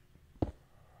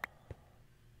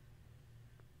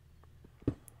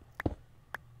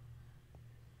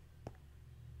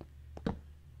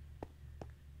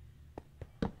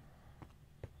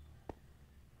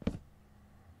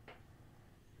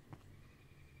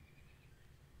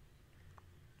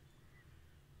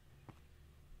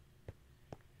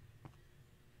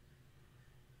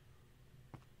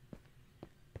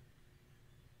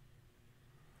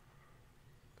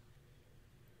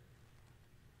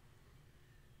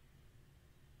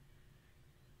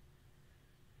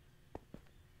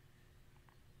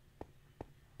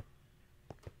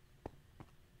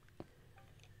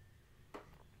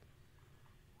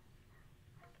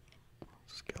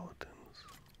 Skeletons.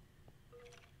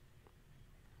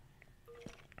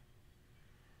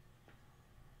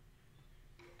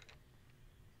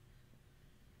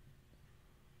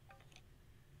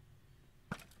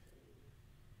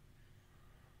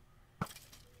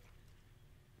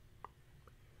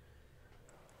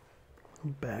 A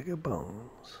bag of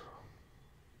bones.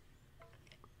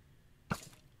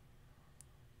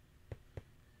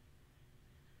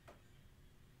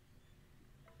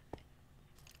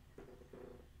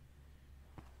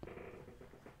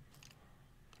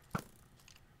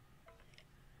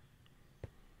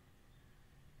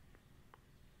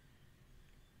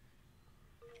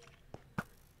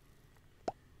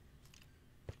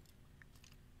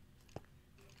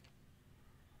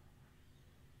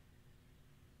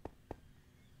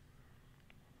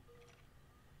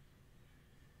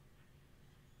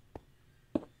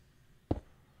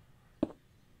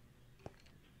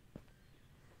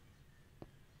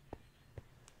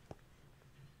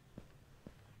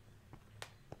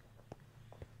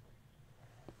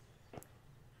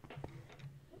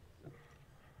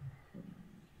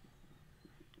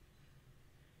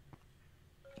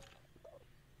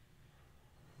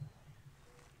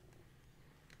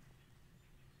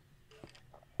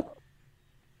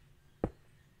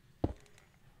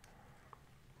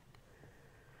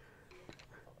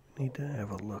 Need to have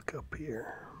a look up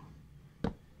here.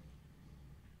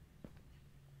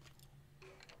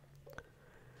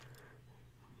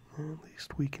 At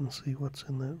least we can see what's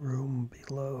in that room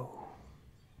below.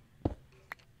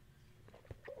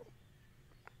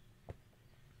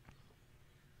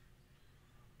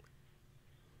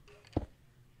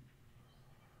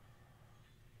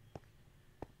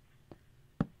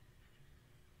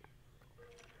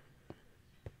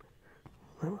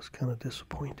 That was kind of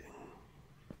disappointing.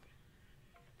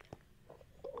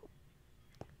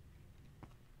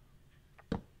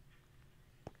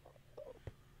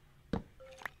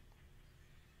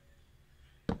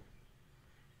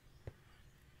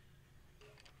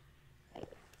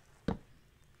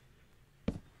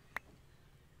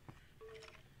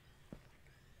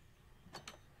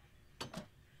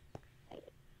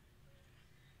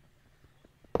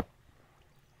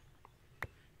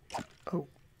 Oh,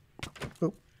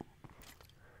 oh,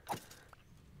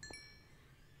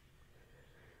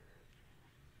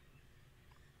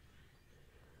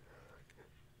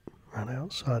 Right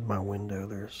outside my window,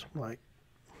 there's like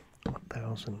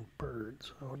 1,000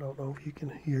 birds. So I don't know if you can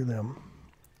hear them.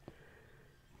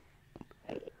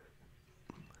 I'm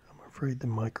afraid the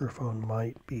microphone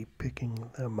might be picking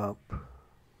them up.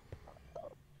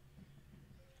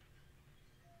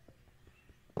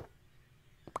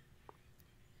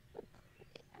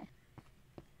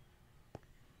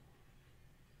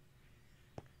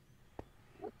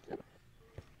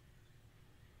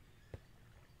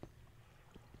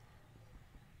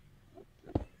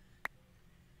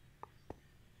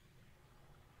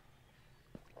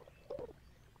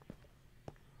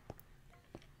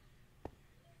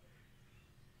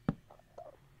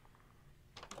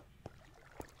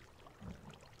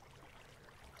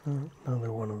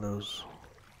 Another one of those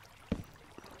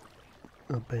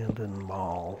abandoned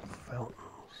mall fountains.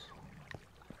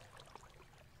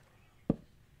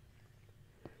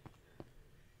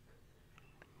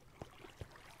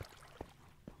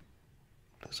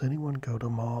 Does anyone go to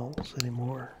malls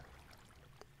anymore?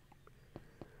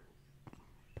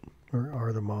 Or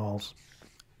are the malls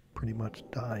pretty much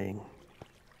dying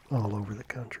all over the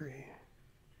country?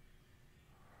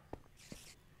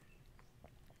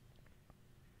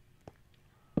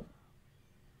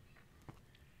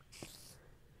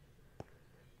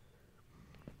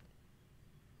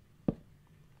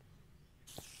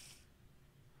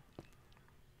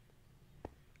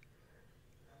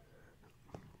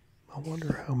 I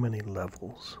wonder how many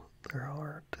levels there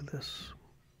are to this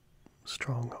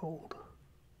stronghold.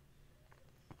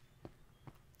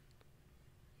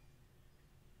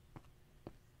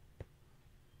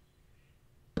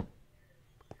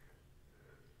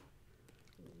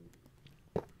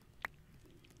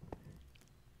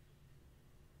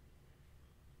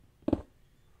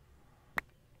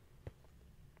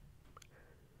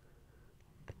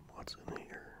 What's in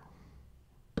here?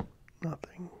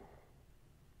 Nothing.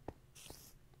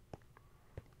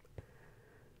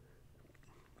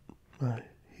 I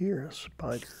hear a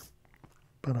spider,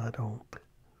 but I don't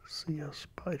see a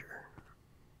spider.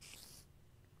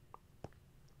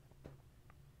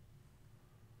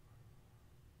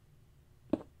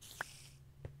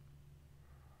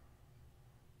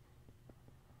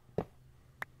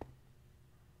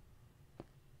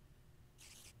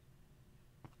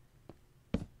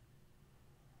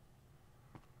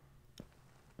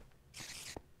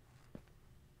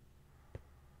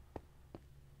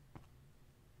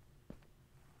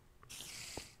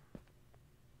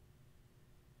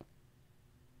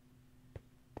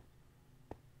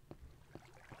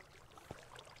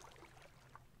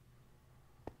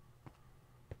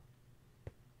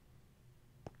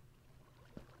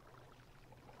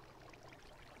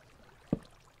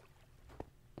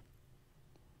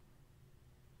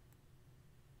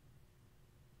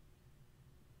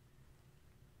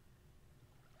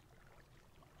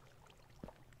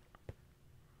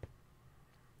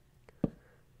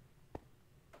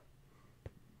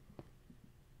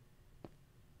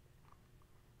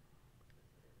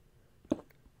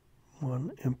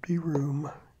 One empty room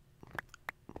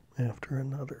after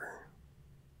another.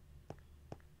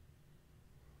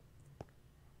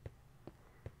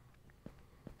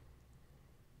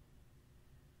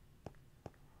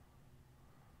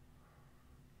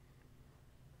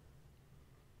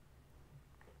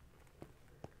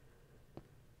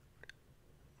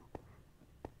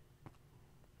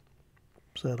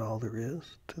 Is that all there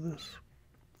is to this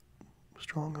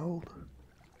stronghold?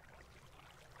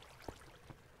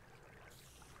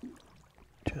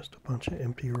 Just a bunch of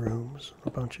empty rooms, a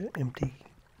bunch of empty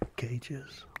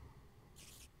cages.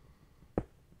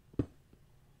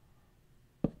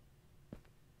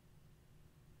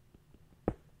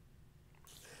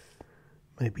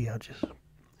 Maybe I just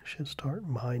should start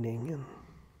mining and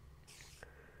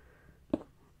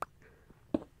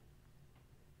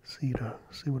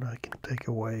see what I can take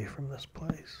away from this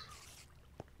place.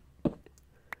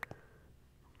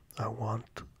 I want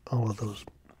all of those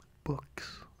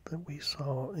books that we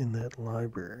saw in that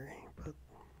library, but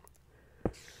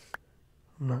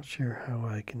I'm not sure how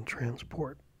I can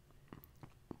transport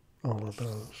all of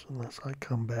those unless I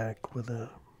come back with an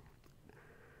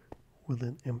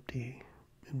empty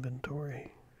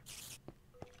inventory.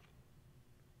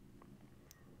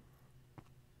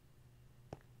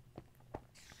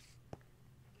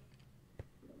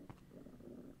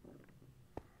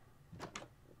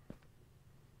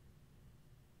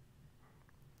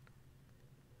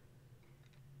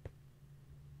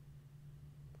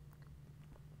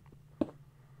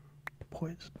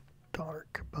 Boy, it's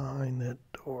dark behind that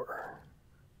door.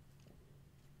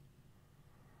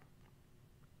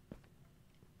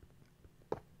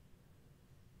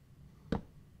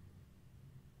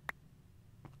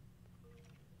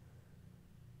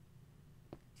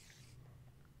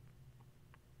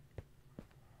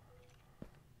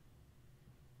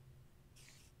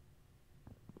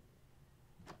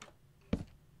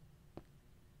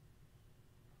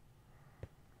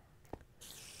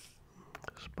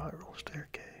 spiral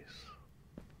staircase.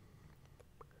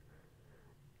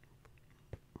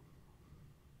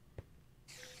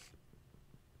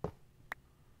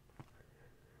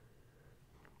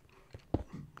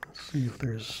 Let's see if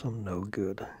there's some no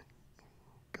good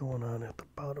going on at the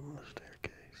bottom of the staircase.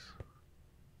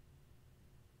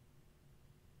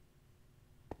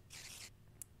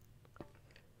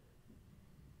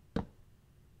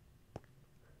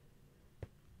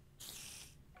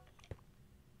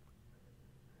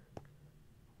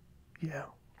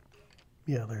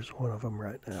 Yeah, there's one of them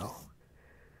right now.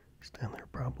 He's down there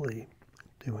probably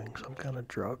doing some kind of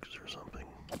drugs or something.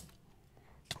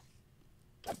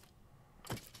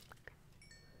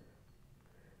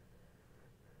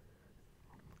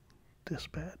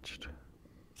 Dispatched.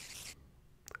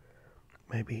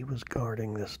 Maybe he was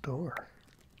guarding this door.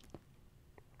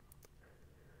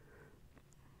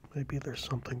 Maybe there's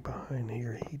something behind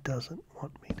here he doesn't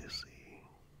want me to see.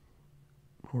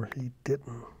 Or he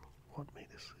didn't want me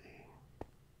to see.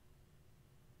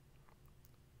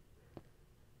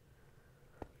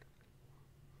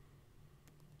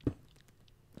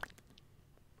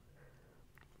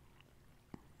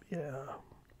 Yeah.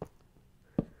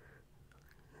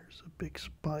 There's a big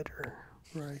spider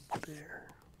right there.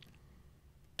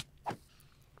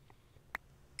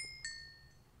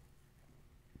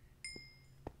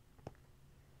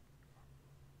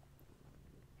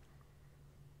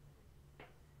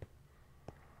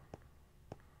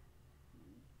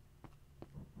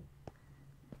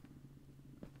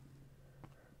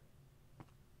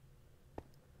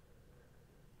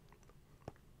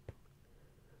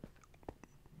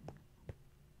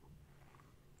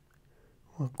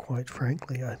 Well, quite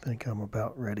frankly, I think I'm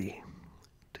about ready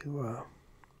to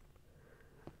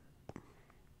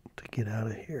get out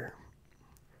of here.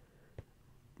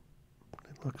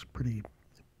 It looks pretty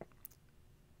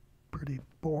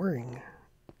boring.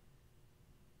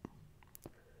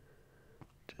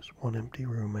 Just one empty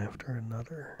room after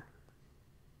another.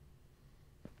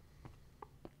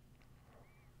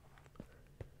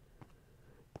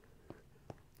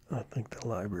 I think the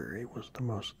library was the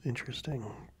most interesting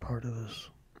part of this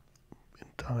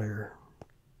entire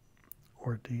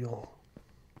ordeal.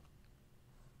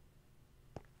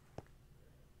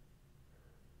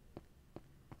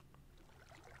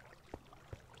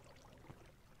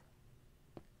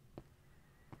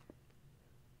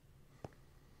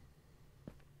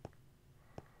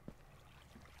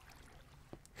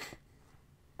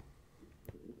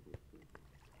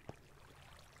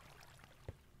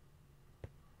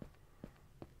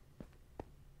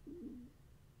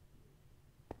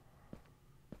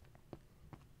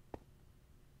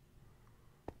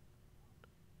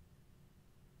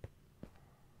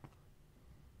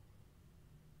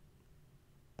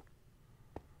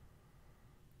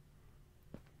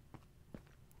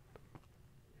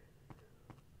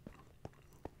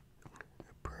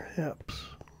 Perhaps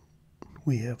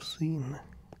we have seen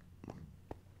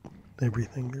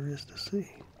everything there is to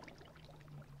see.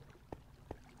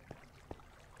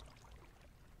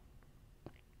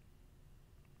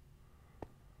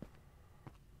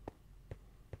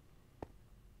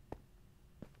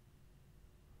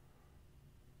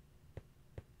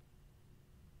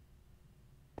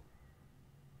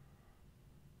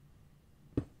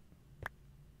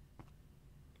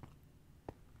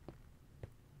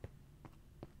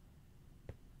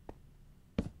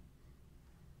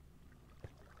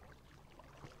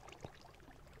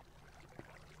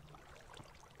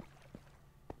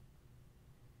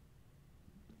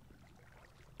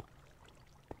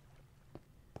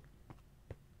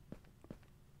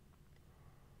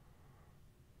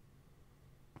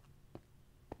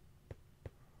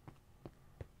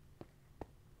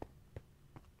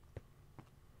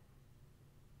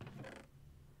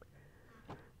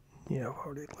 Yeah, I've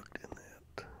already looked in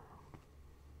that.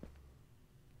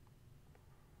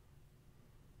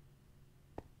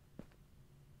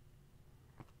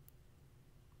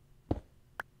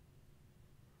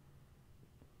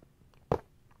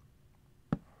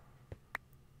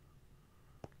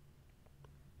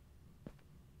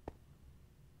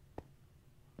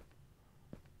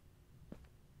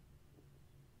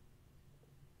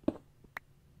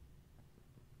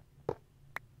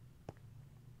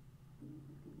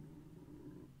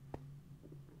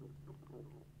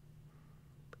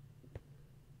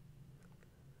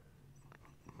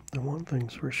 The one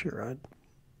thing's for sure, I've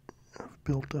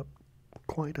built up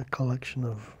quite a collection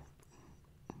of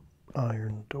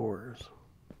iron doors.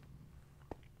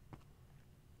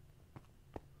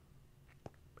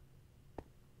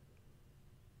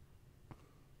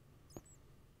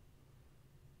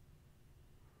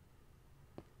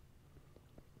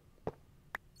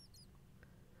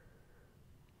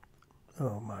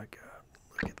 Oh my God,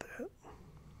 look at that.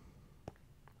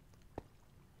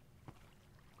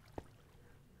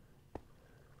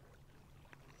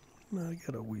 I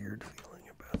got a weird feeling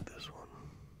about this one.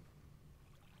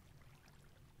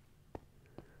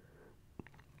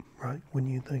 Right when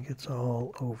you think it's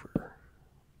all over,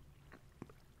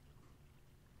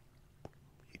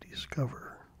 you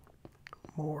discover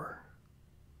more.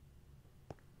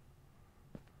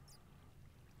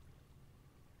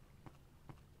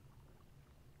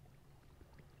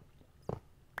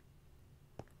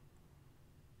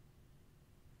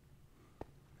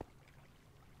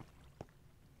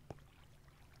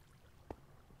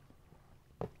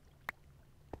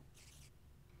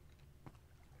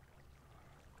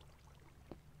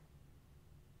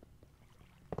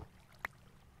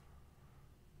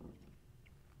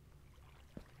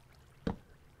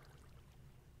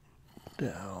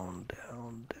 Down,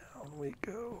 down, down we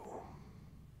go.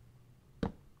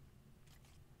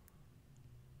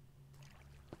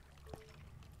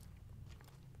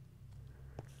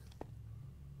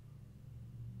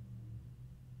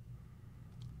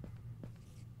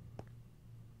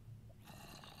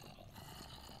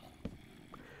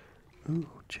 Ooh,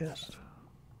 chest.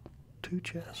 2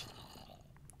 chests.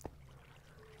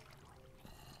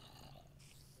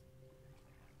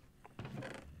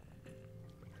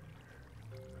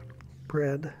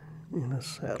 Bread in a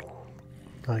saddle.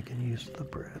 I can use the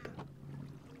bread.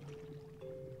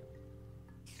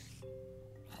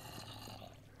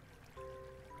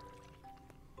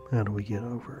 How do we get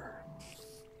over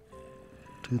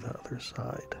to the other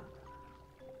side?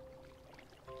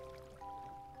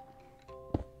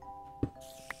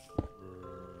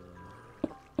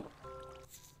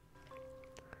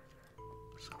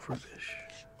 Silverfish.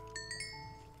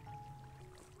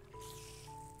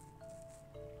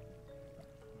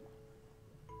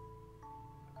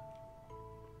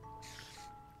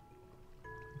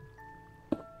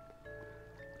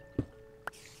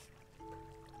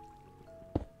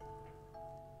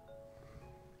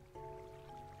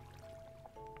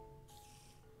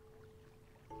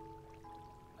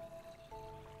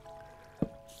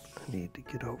 I need to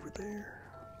get over there.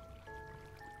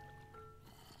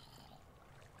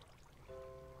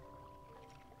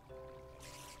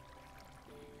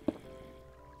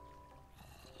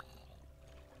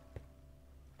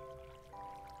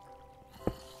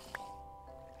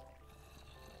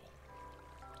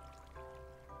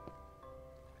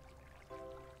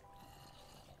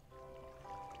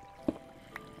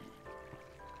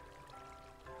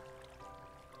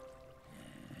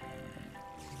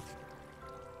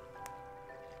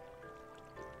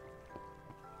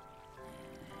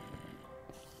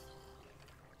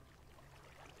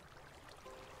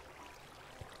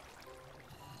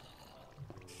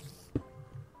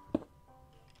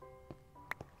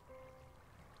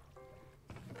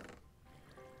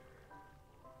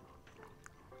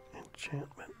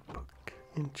 Enchantment book.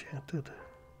 Enchanted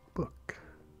book.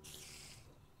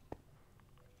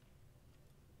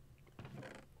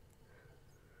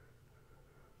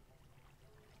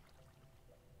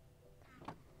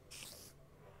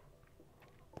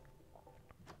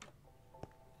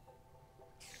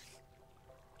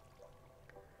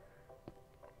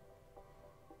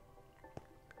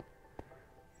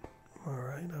 All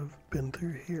right, I've been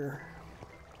through here.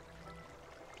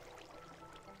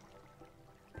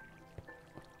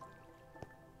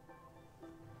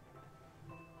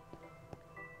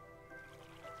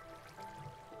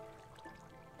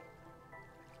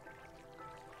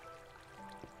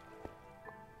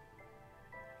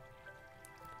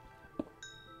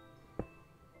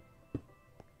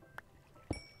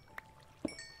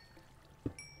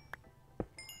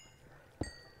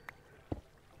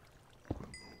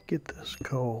 Get this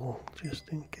coal just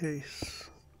in case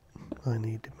I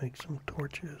need to make some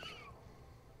torches.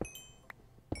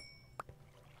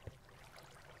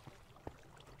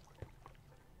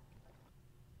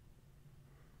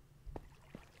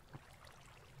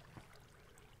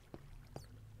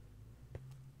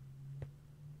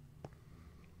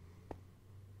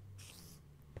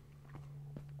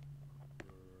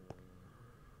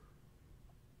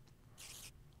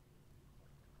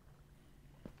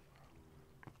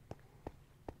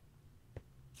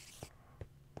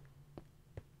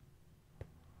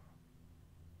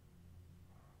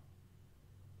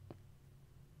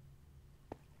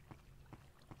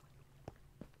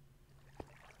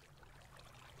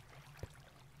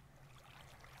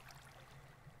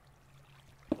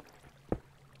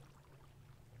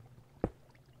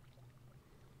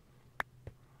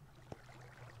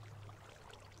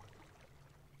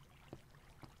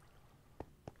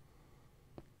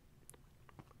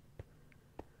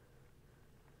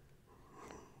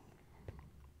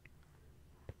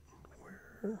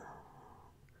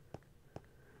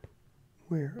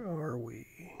 Where are we?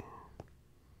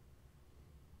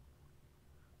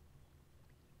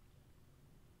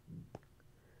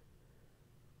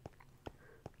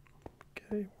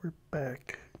 Okay, we're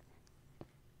back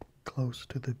close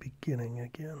to the beginning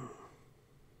again.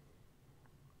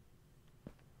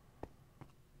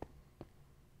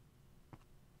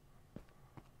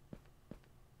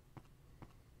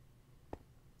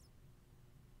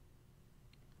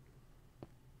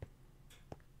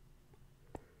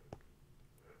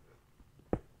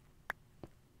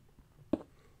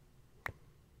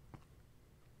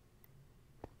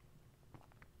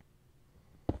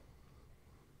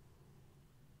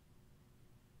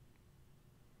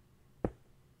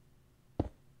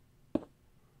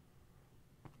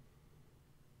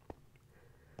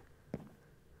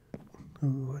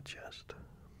 Ooh, a chest.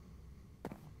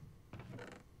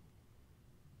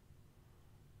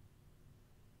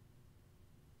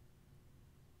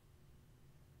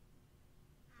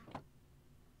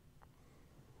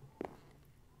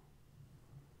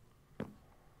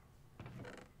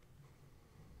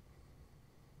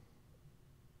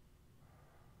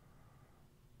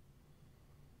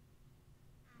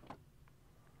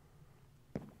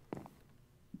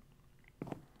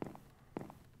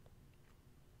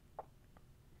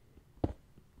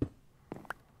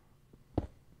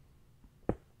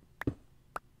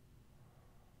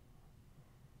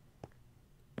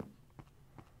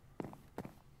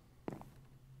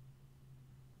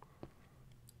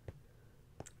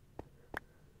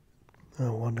 I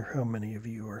wonder how many of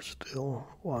you are still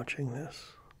watching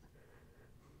this.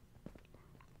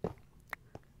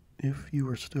 If you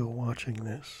are still watching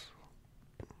this,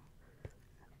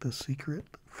 the secret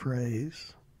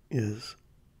phrase is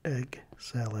egg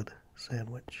salad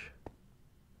sandwich.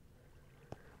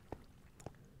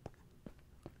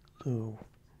 So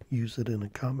use it in the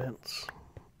comments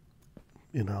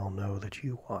and I'll know that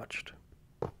you watched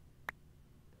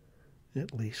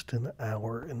at least an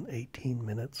hour and 18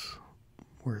 minutes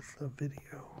worth of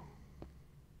video.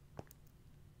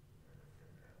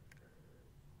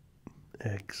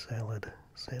 Egg salad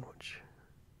sandwich.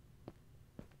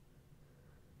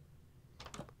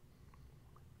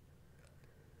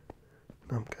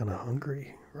 I'm kind of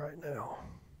hungry right now.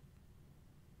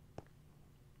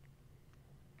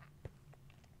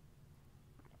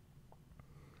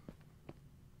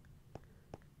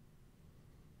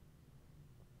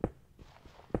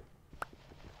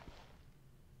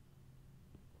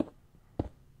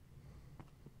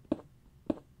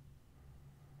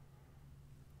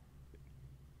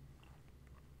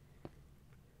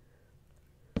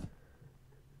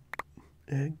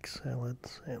 Egg salad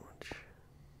sandwich.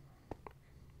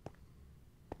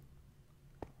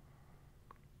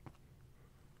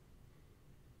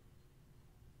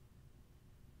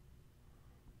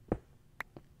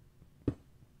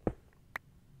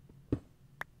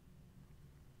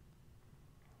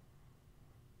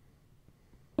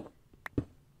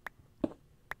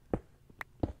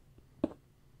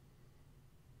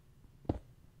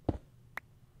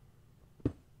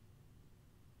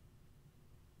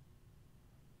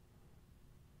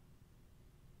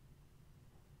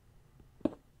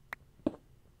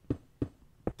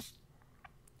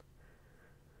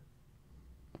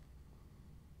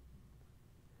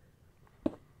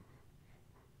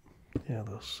 Yeah,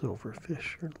 those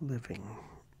silverfish are living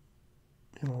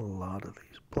in a lot of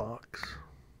these blocks.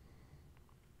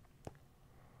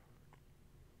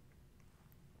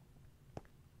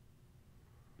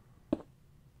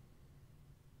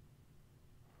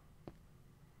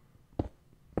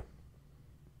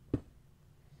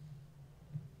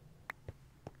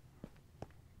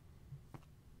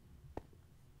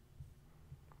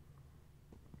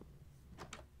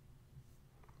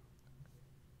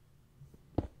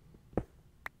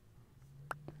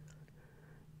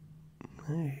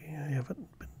 Hey, I haven't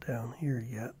been down here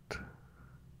yet.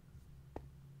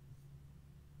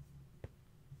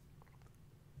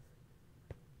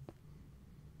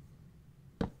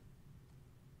 Here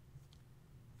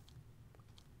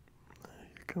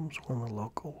comes one of the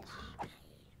locals.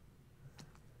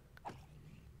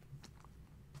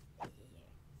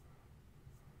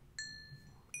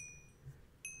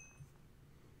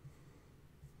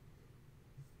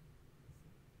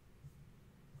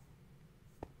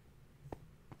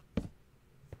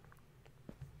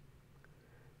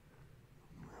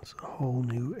 It's a whole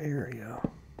new area.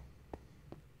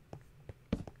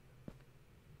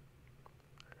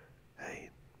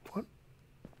 Hey, what?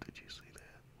 Did you see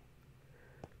that?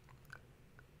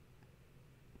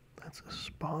 That's a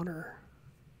spawner.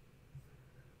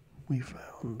 We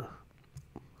found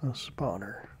a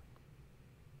spawner.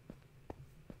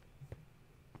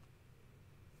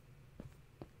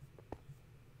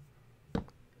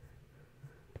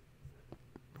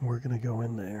 we're going to go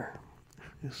in there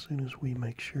as soon as we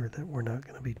make sure that we're not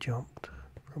going to be jumped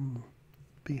from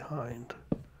behind.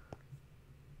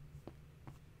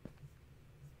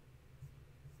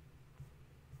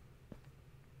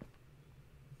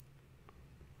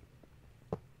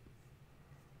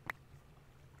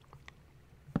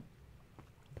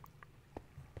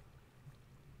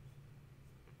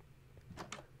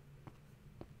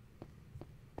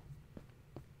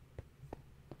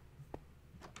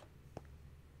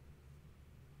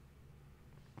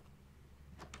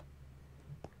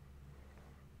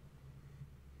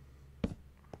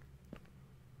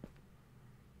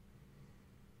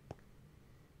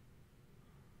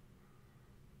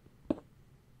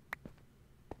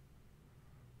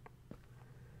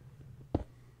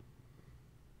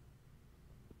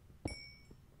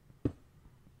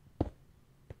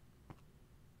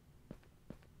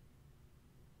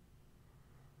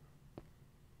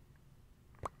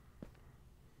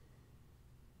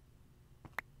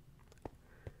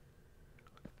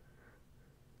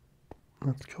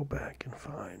 Let's go back and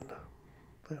find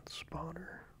that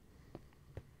spotter.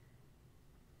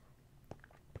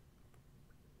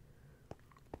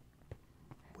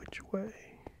 Which way?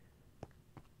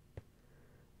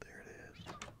 There it is.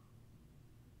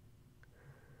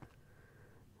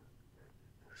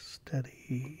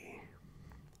 Steady.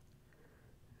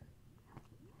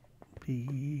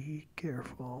 Be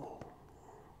careful.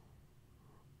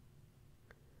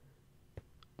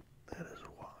 That is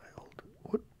wild.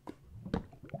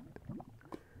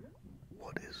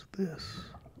 What is this?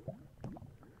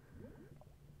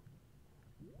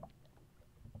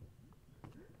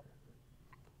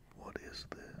 What is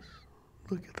this?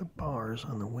 Look at the bars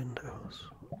on the windows.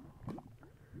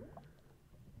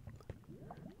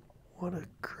 What a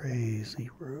crazy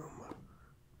room.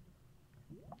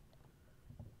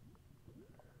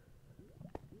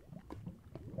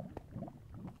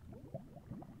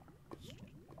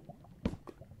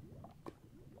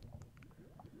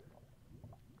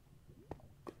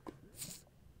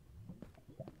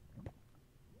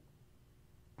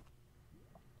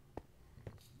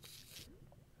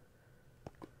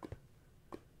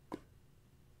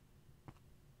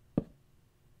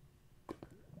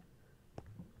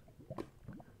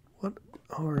 What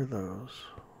are those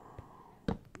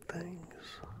things?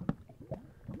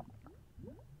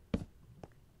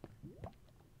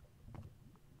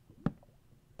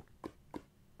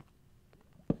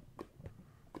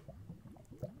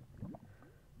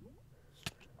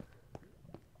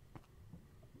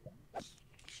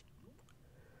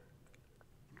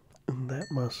 And that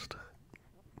must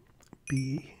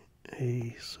be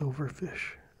a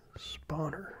silverfish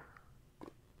spawner.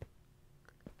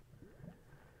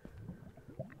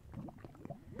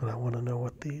 But I want to know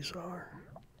what these are.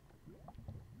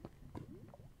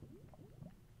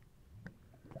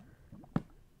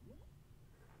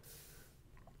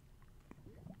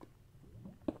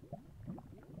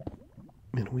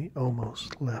 And we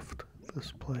almost left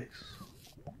this place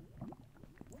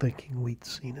thinking we'd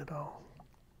seen it all.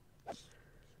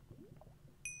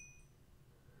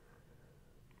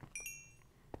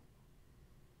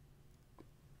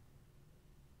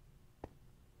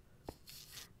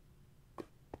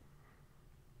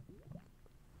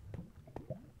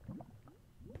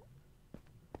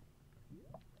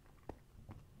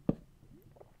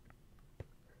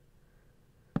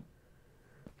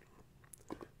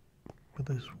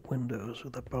 But those windows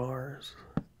with the bars,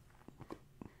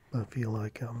 I feel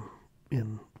like I'm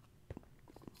in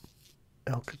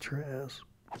Alcatraz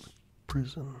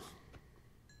prison.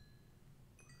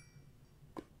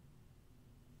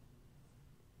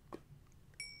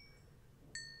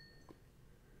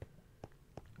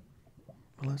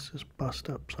 Well, let's just bust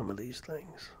up some of these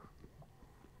things.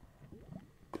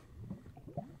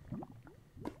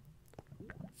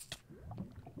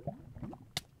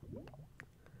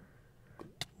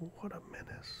 What a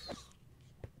menace.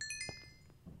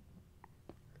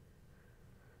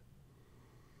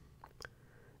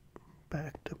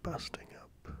 Back to busting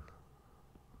up.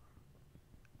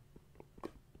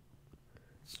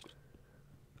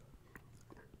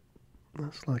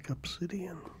 That's like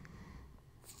obsidian.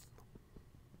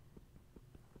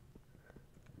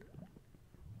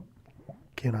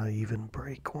 Can I even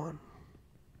break one?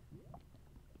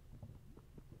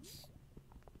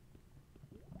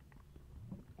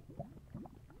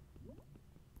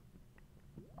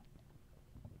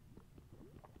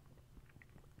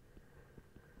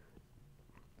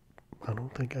 I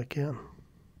don't think I can.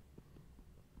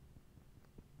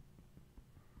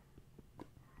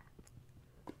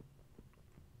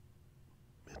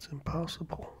 It's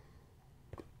impossible.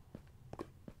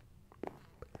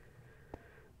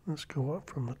 Let's go up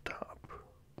from the top.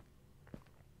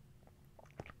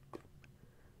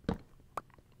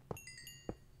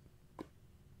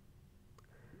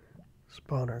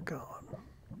 Spawner gone.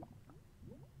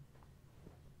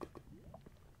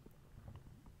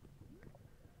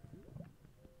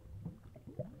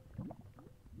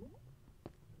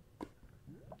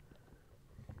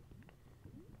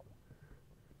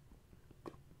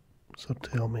 So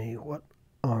tell me, what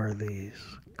are these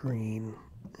green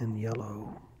and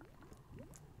yellow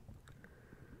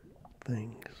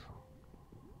things?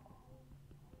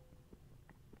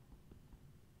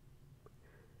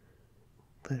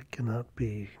 That cannot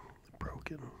be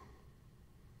broken.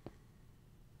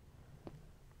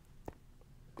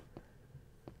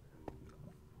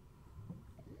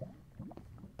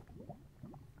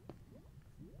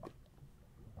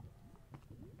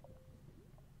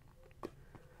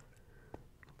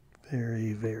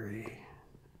 Very, very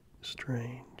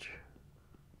strange.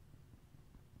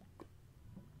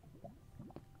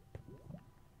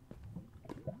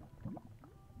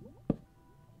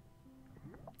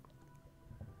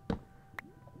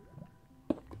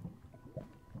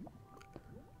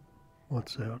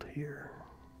 What's out here?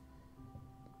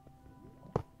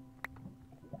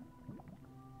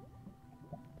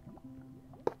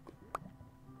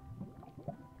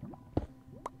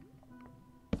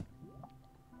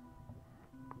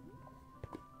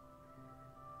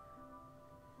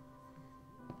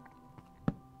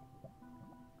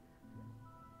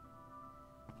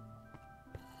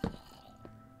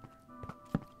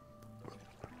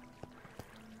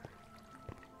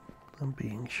 I'm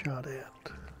being shot at.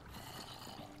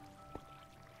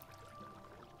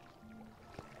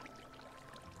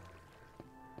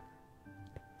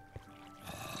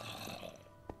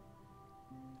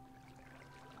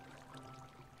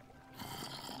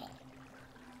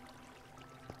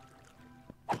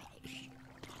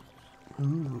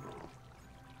 Ooh.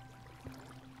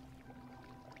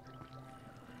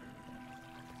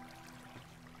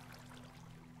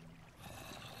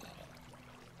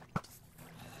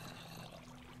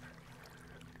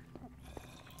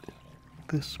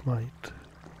 This might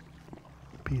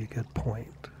be a good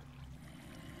point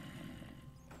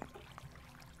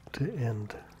to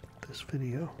end this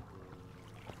video.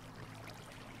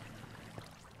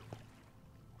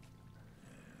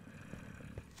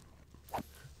 I'm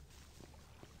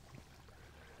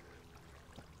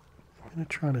going to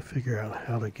try to figure out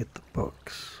how to get the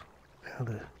books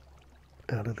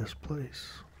out of this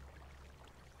place.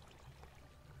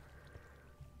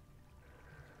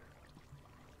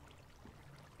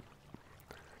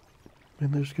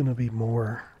 And there's going to be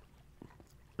more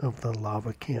of the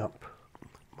lava camp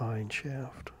mine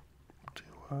shaft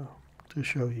to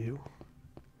show you.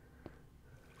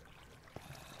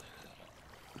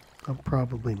 I'm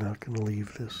probably not going to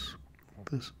leave this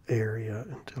area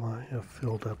until I have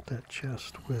filled up that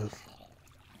chest with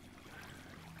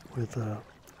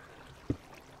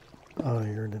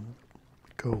iron and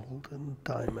gold and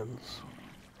diamonds.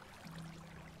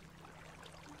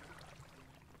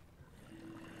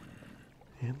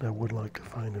 And I would like to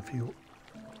find a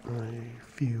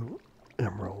few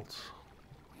emeralds.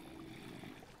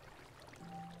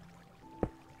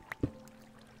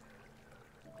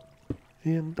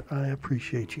 And I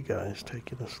appreciate you guys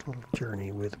taking this little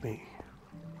journey with me.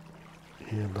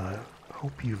 And I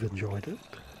hope you've enjoyed it.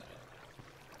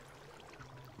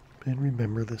 And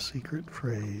remember the secret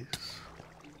phrase.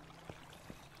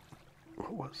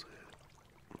 What was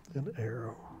it? An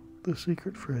arrow. The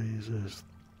secret phrase is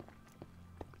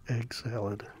egg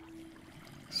salad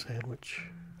sandwich.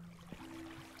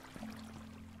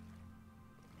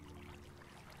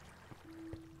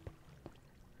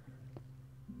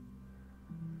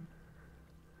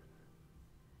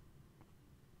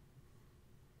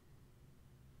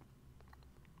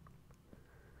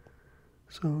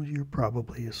 So you're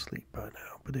probably asleep by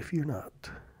now, but if you're not,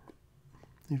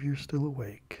 if you're still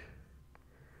awake,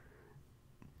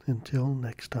 until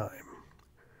next time,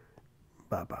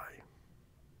 bye-bye.